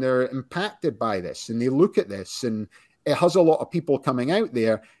this and they're impacted by this and they look at this, and it has a lot of people coming out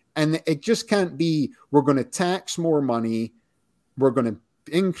there, and it just can't be, we're going to tax more money, we're going to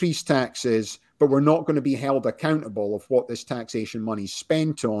increase taxes, but we're not going to be held accountable of what this taxation money is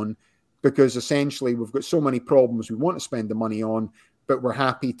spent on, because essentially we've got so many problems we want to spend the money on, but we're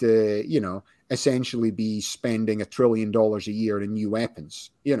happy to, essentially be spending $1 trillion a year in new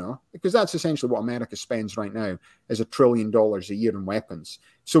weapons, because that's essentially what America spends right now, is $1 trillion a year in weapons.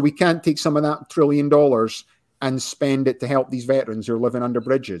 So we can't take some of that $1 trillion and spend it to help these veterans who are living under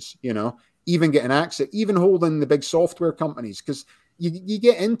bridges, even getting access, even holding the big software companies, because you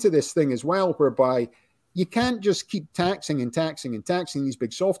get into this thing as well, whereby you can't just keep taxing these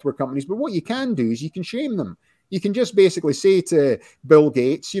big software companies. But what you can do is you can shame them. You can just basically say to Bill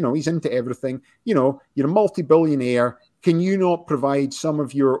Gates, he's into everything, you're a multi-billionaire. Can you not provide some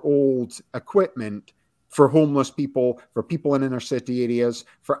of your old equipment for homeless people, for people in inner city areas,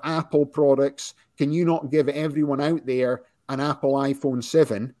 for Apple products? Can you not give everyone out there an Apple iPhone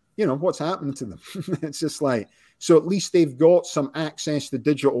 7? What's happened to them? It's just like, so at least they've got some access to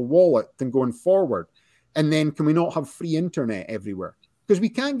digital wallet and going forward. And then can we not have free internet everywhere? Because we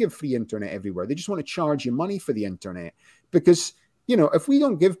can give free internet everywhere. They just want to charge you money for the internet. Because, if we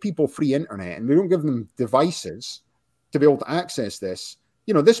don't give people free internet and we don't give them devices to be able to access this,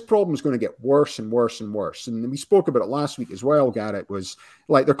 this problem is going to get worse and worse and worse. And we spoke about it last week as well, Garrett, was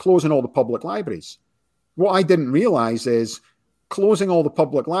like they're closing all the public libraries. What I didn't realize is closing all the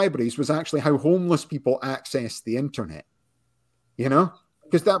public libraries was actually how homeless people access the internet,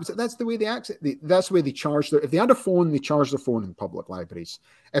 because that's the way they access. That's the way they charge if they had a phone, they charged their phone in public libraries.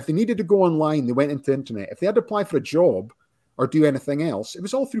 If they needed to go online, they went into the internet. If they had to apply for a job or do anything else, it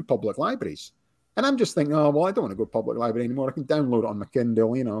was all through public libraries. And I'm just thinking, oh, well, I don't want to go to public library anymore. I can download it on my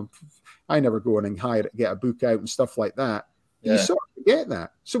Kindle, I never go in and get a book out and stuff like that. Yeah. You sort of get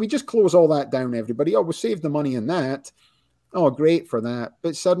that. So we just close all that down, everybody. Oh, we'll save the money in that. Oh, great for that.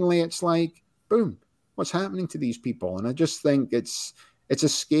 But suddenly it's like, boom, what's happening to these people? And I just think it's a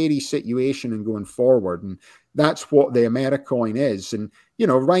scary situation and going forward. And that's what the Americoin is. And,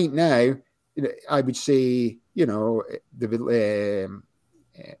 right now, I would say, the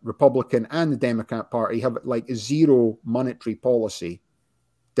Republican and the Democrat Party have like a zero monetary policy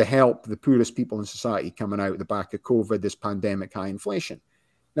to help the poorest people in society coming out the back of COVID, this pandemic, high inflation.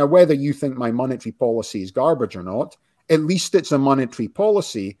 Now, whether you think my monetary policy is garbage or not, at least it's a monetary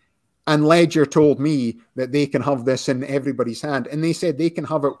policy. And Ledger told me that they can have this in everybody's hand. And they said they can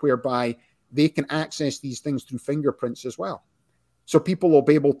have it whereby they can access these things through fingerprints as well. So people will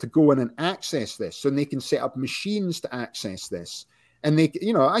be able to go in and access this, and they can set up machines to access this. And they,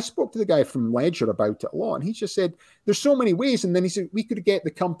 I spoke to the guy from Ledger about it a lot, and he just said, there's so many ways. And then he said, we could get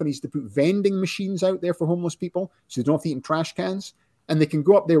the companies to put vending machines out there for homeless people, so they don't have to eat in trash cans. And they can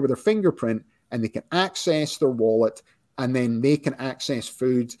go up there with their fingerprint, and they can access their wallet, and then they can access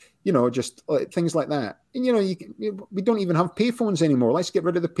food, just things like that. And, we don't even have payphones anymore. Let's get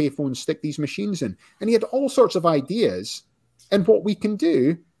rid of the payphones, stick these machines in. And he had all sorts of ideas and what we can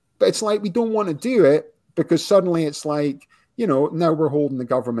do, but it's like we don't want to do it because suddenly it's like, now we're holding the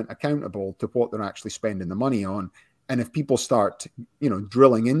government accountable to what they're actually spending the money on. And if people start,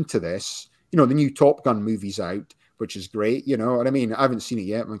 drilling into this, the new Top Gun movie's out, which is great. You know what I mean? I haven't seen it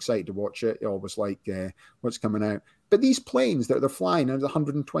yet. I'm excited to watch it. I always like what's coming out. But these planes that they're flying are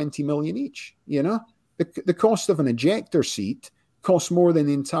 120 million each, the cost of an ejector seat costs more than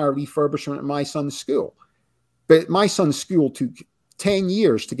the entire refurbishment of my son's school. But my son's school took 10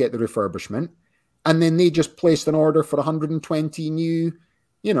 years to get the refurbishment, and then they just placed an order for 120 new,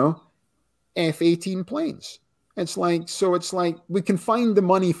 F-18 planes. It's like we can find the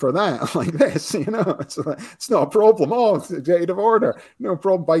money for that like this, it's not a problem. Oh, it's executive order, no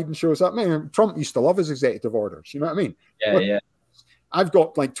problem. Biden shows up. Man, Trump used to love his executive orders. You know what I mean? Yeah. I've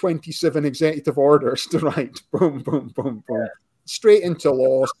got like 27 executive orders to write. Boom, boom, boom, boom. Straight into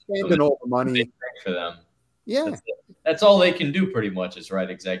law, spending all the money. For them. Yeah. That's all they can do pretty much is write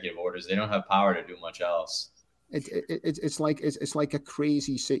executive orders. They don't have power to do much else. It's like a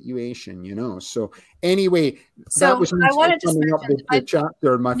crazy situation, So anyway, so that was I wanted to summing up the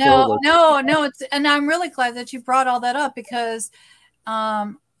chapter. No, and I'm really glad that you brought all that up because,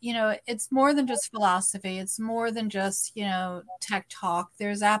 it's more than just philosophy. It's more than just tech talk.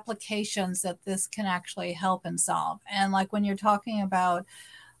 There's applications that this can actually help and solve. And like when you're talking about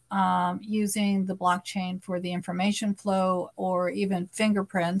using the blockchain for the information flow or even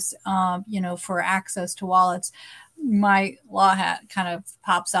fingerprints, for access to wallets, my law hat kind of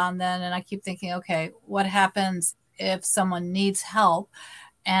pops on then. And I keep thinking, okay, what happens if someone needs help?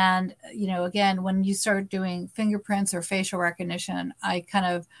 And, again, when you start doing fingerprints or facial recognition, I kind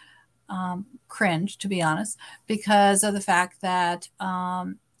of cringe, to be honest, because of the fact that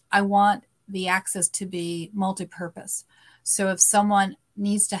I want the access to be multi-purpose. So if someone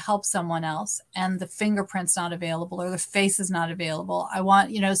needs to help someone else and the fingerprint's not available or the face is not available, I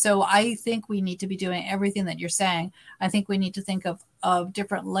want, so I think we need to be doing everything that you're saying. I think we need to think of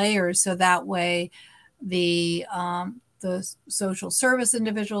different layers so that way the social service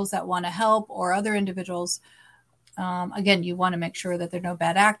individuals that want to help or other individuals, again, you want to make sure that there are no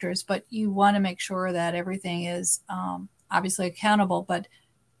bad actors, but you want to make sure that everything is obviously accountable, but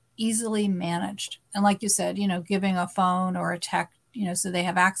easily managed. And like you said, giving a phone or a tech, so they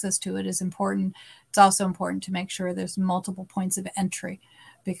have access to it is important. It's also important to make sure there's multiple points of entry,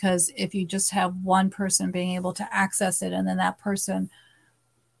 because if you just have one person being able to access it and then that person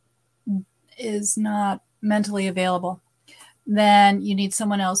is not mentally available, then you need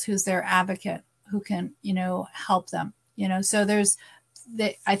someone else who's their advocate who can, help them, so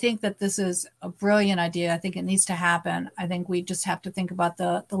I think that this is a brilliant idea. I think it needs to happen. I think we just have to think about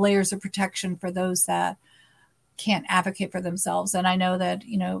the layers of protection for those that can't advocate for themselves. And I know that,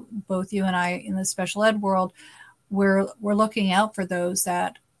 both you and I in the special ed world, we're looking out for those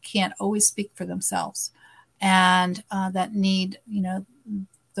that can't always speak for themselves and that need,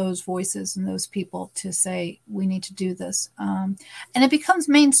 those voices and those people to say, we need to do this. And it becomes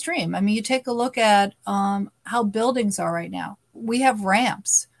mainstream. I mean, you take a look at how buildings are right now. We have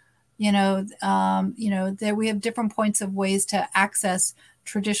ramps, there we have different points of ways to access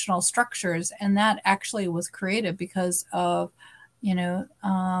traditional structures. And that actually was created because of,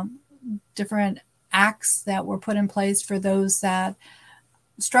 different acts that were put in place for those that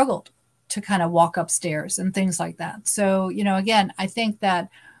struggled to kind of walk upstairs and things like that. So, again, I think that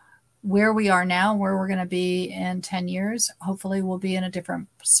where we are now, where we're going to be in 10 years, hopefully we'll be in a different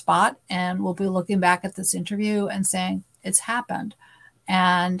spot and we'll be looking back at this interview and saying it's happened.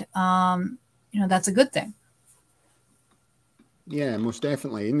 And, that's a good thing. Yeah, most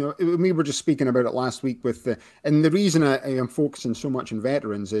definitely. We were just speaking about it last week and the reason I am focusing so much on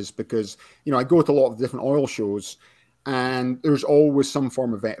veterans is because, I go to a lot of different oil shows and there's always some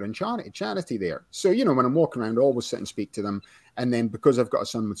form of veteran charity there. So, when I'm walking around, I always sit and speak to them. And then because I've got a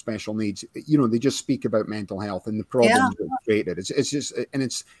son with special needs, they just speak about mental health and the problems that it's created. It's just,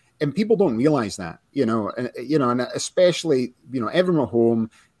 and people don't realize that, and especially, everyone at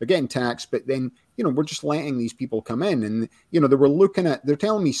home, they're getting taxed, but then, we're just letting these people come in and, they're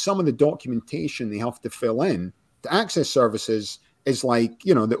telling me some of the documentation they have to fill in to access services is like,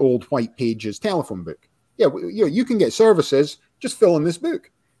 the old White Pages telephone book. Yeah, you can get services, just fill in this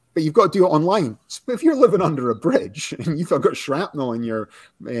book, but you've got to do it online. So if you're living under a bridge and you've got shrapnel in your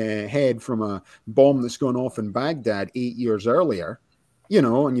head from a bomb that's gone off in Baghdad 8 years earlier,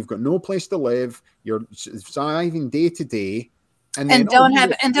 and you've got no place to live, you're surviving day to day, and don't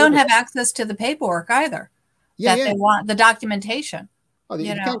have access to the paperwork either. They want the documentation. Oh,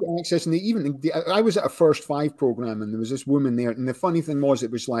 you can't get access, and I was at a First 5 program, and there was this woman there, and the funny thing was,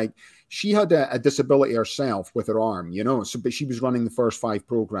 it was like she had a disability herself with her arm, but she was running the First 5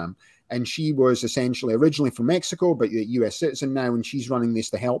 program, and she was essentially originally from Mexico, but a U.S. citizen now, and she's running this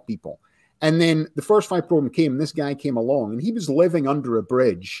to help people. And then the First 5 program came, and this guy came along, and he was living under a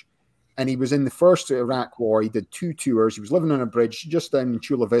bridge, and he was in the first Iraq War. He did 2 tours. He was living on a bridge just down in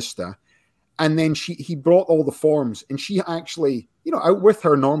Chula Vista, and then he brought all the forms, and she actually out with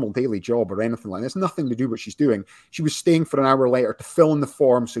her normal daily job or anything like that. It's nothing to do with what she's doing. She was staying for an hour later to fill in the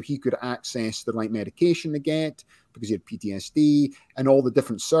form so he could access the right medication to get because he had PTSD and all the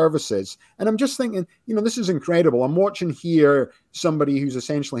different services. And I'm just thinking, this is incredible. I'm watching here somebody who's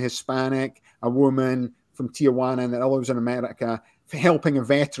essentially Hispanic, a woman from Tijuana that lives in America, helping a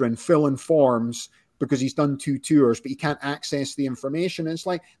veteran fill in forms because he's done 2 tours, but he can't access the information. And it's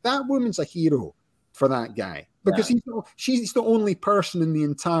like, that woman's a hero for that guy because she's the only person in the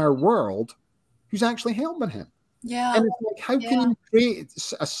entire world who's actually helping him. Yeah. And it's like, how can you create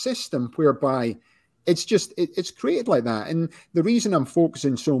a system whereby it's created like that? And the reason I'm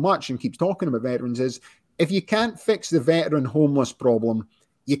focusing so much and keeps talking about veterans is if you can't fix the veteran homeless problem,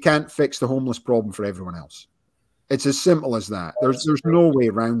 you can't fix the homeless problem for everyone else. It's as simple as that. There's no way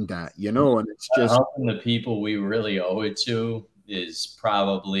around that, and it's just helping the people we really owe it to is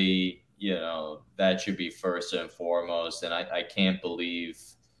probably, that should be first and foremost. And I can't believe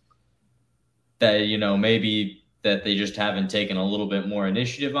that, maybe that they just haven't taken a little bit more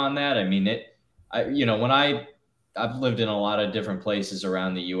initiative on that. I mean, I've lived in a lot of different places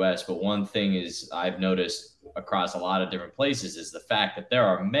around the US, but one thing is I've noticed across a lot of different places is the fact that there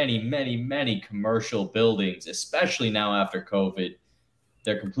are many, many, many commercial buildings, especially now after COVID,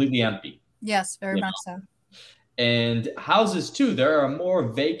 they're completely empty. Yes, very much so. And houses too. There are more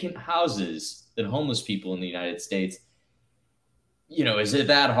vacant houses than homeless people in the United States. Is it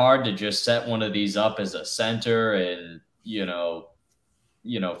that hard to just set one of these up as a center and,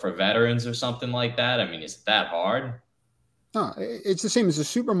 for veterans or something like that? I mean, is it that hard? No, it's the same as the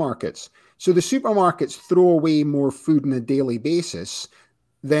supermarkets. So the supermarkets throw away more food on a daily basis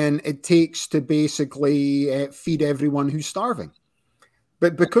than it takes to basically feed everyone who's starving.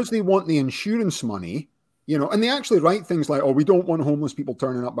 But because they want the insurance money, and they actually write things like, oh, we don't want homeless people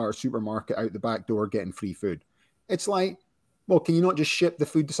turning up by our supermarket out the back door getting free food. It's like, well, can you not just ship the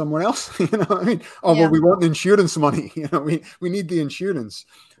food to somewhere else? What I mean? Oh, well, we want the insurance money. We need the insurance.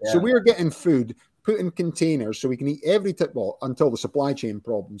 Yeah. So we're getting food put in containers so we can eat every until the supply chain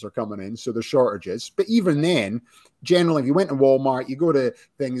problems are coming in. So there's shortages. But even then, generally, if you went to Walmart, you go to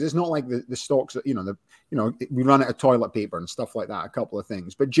things, it's not like the stocks, we run out of toilet paper and stuff like that, a couple of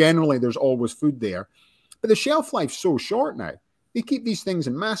things. But generally, there's always food there. But the shelf life's so short now. They keep these things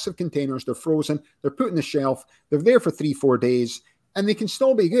in massive containers. They're frozen. They're put in the shelf. They're there for 3-4 days, and they can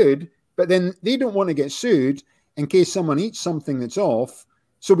still be good. But then they don't want to get sued in case someone eats something that's off.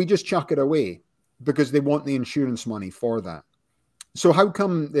 So we just chuck it away because they want the insurance money for that. So how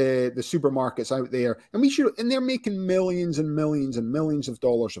come the supermarkets out there, and they're making millions and millions and millions of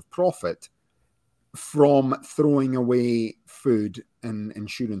dollars of profit from throwing away food and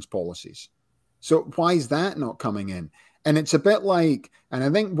insurance policies. So why is that not coming in? And it's a bit like, and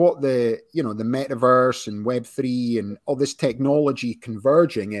I think what the metaverse and Web3 and all this technology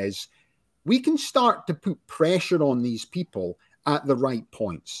converging is, we can start to put pressure on these people at the right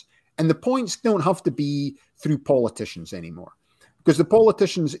points. And the points don't have to be through politicians anymore. Because the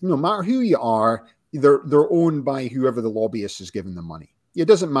politicians, no matter who you are, they're owned by whoever the lobbyist has given them money. It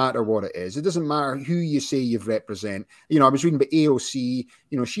doesn't matter what it is. It doesn't matter who you say you represent. I was reading about AOC,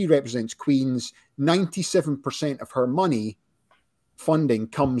 she represents Queens. 97% of her money funding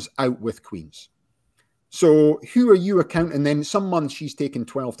comes out with Queens. So who are you accounting? And then some months she's taken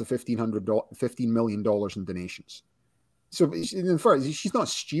 $12 to $15 million in donations. So she's not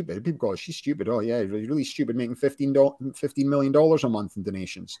stupid. People go, she's stupid. Oh yeah, really stupid, making $15 million a month in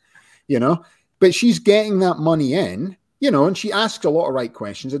donations, But she's getting that money in, and she asks a lot of right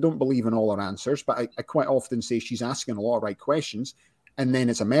questions. I don't believe in all her answers, but I quite often say she's asking a lot of right questions. And then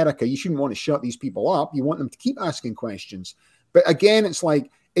it's America. You shouldn't want to shut these people up. You want them to keep asking questions. But again, it's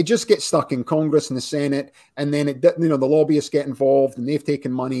like, it just gets stuck in Congress and the Senate. And then the lobbyists get involved and they've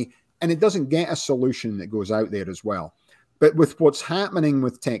taken money, and it doesn't get a solution that goes out there as well. But with what's happening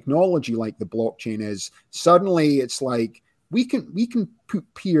with technology like the blockchain is, suddenly it's like we can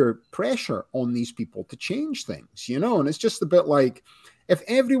put peer pressure on these people to change things, and it's just a bit like if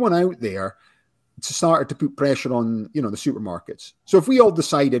everyone out there started to put pressure on, the supermarkets. So if we all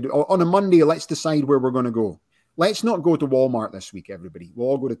decided on a Monday, let's decide where we're going to go. Let's not go to Walmart this week, everybody. We'll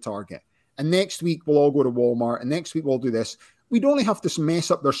all go to Target. And next week, we'll all go to Walmart. And next week, we'll do this. We'd only have to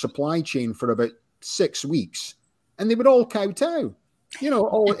mess up their supply chain for about 6 weeks. And they would all kowtow,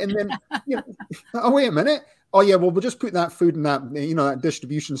 and then, oh, wait a minute. Oh, yeah, well, we'll just put that food in that, that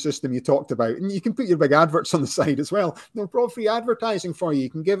distribution system you talked about. And you can put your big adverts on the side as well. No problem, free advertising for you. You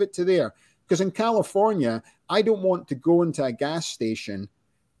can give it to there. Because in California, I don't want to go into a gas station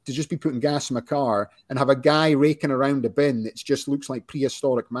to just be putting gas in my car and have a guy raking around a bin that just looks like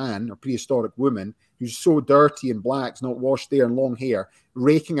prehistoric man or prehistoric woman who's so dirty and black, it's not washed there, and long hair,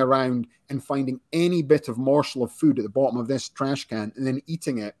 raking around and finding any bit of morsel of food at the bottom of this trash can and then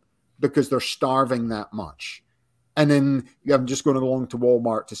eating it because they're starving that much. And then I'm just going along to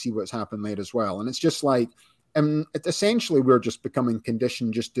Walmart to see what's happened there as well. And it's just like, essentially we're just becoming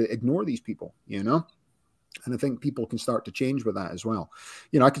conditioned just to ignore these people, you know? And I think people can start to change with that as well.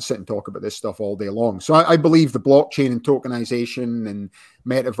 You know, I could sit and talk about this stuff all day long. So I believe the blockchain and tokenization and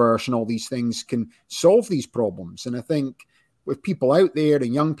metaverse and all these things can solve these problems. And I think with people out there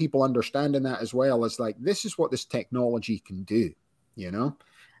and young people understanding that as well, is like, this is what this technology can do, you know?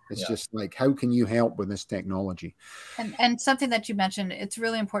 It's just like, how can you help with this technology? And something that you mentioned, it's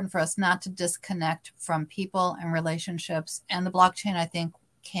really important for us not to disconnect from people and relationships. And the blockchain, I think,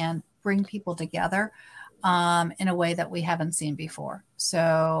 can bring people together in a way that we haven't seen before.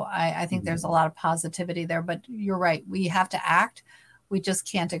 So I think there's a lot of positivity there, but you're right. We have to act. We just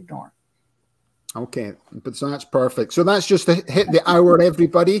can't ignore. Okay, but so that's perfect. So that's just hit the hour,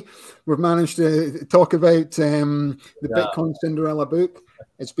 everybody. We've managed to talk about the Bitcoin Cinderella book.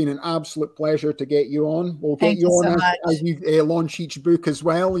 It's been an absolute pleasure to get you on. We'll get you on as you launch each book as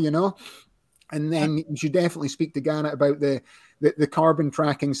well, you know. And then you should definitely speak to Garrett about the carbon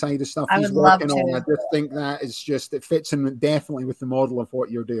tracking side of stuff he's working on. I just think that is just, it fits in definitely with the model of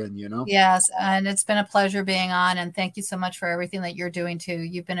what you're doing, you know? Yes. And it's been a pleasure being on. And thank you so much for everything that you're doing too.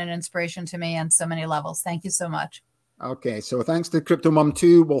 You've been an inspiration to me on so many levels. Thank you so much. Okay. So thanks to Crypto Mom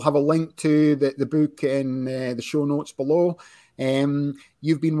too. We'll have a link to the book in the show notes below.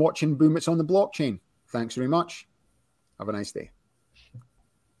 You've been watching Boom It's on the Blockchain. Thanks very much. Have a nice day.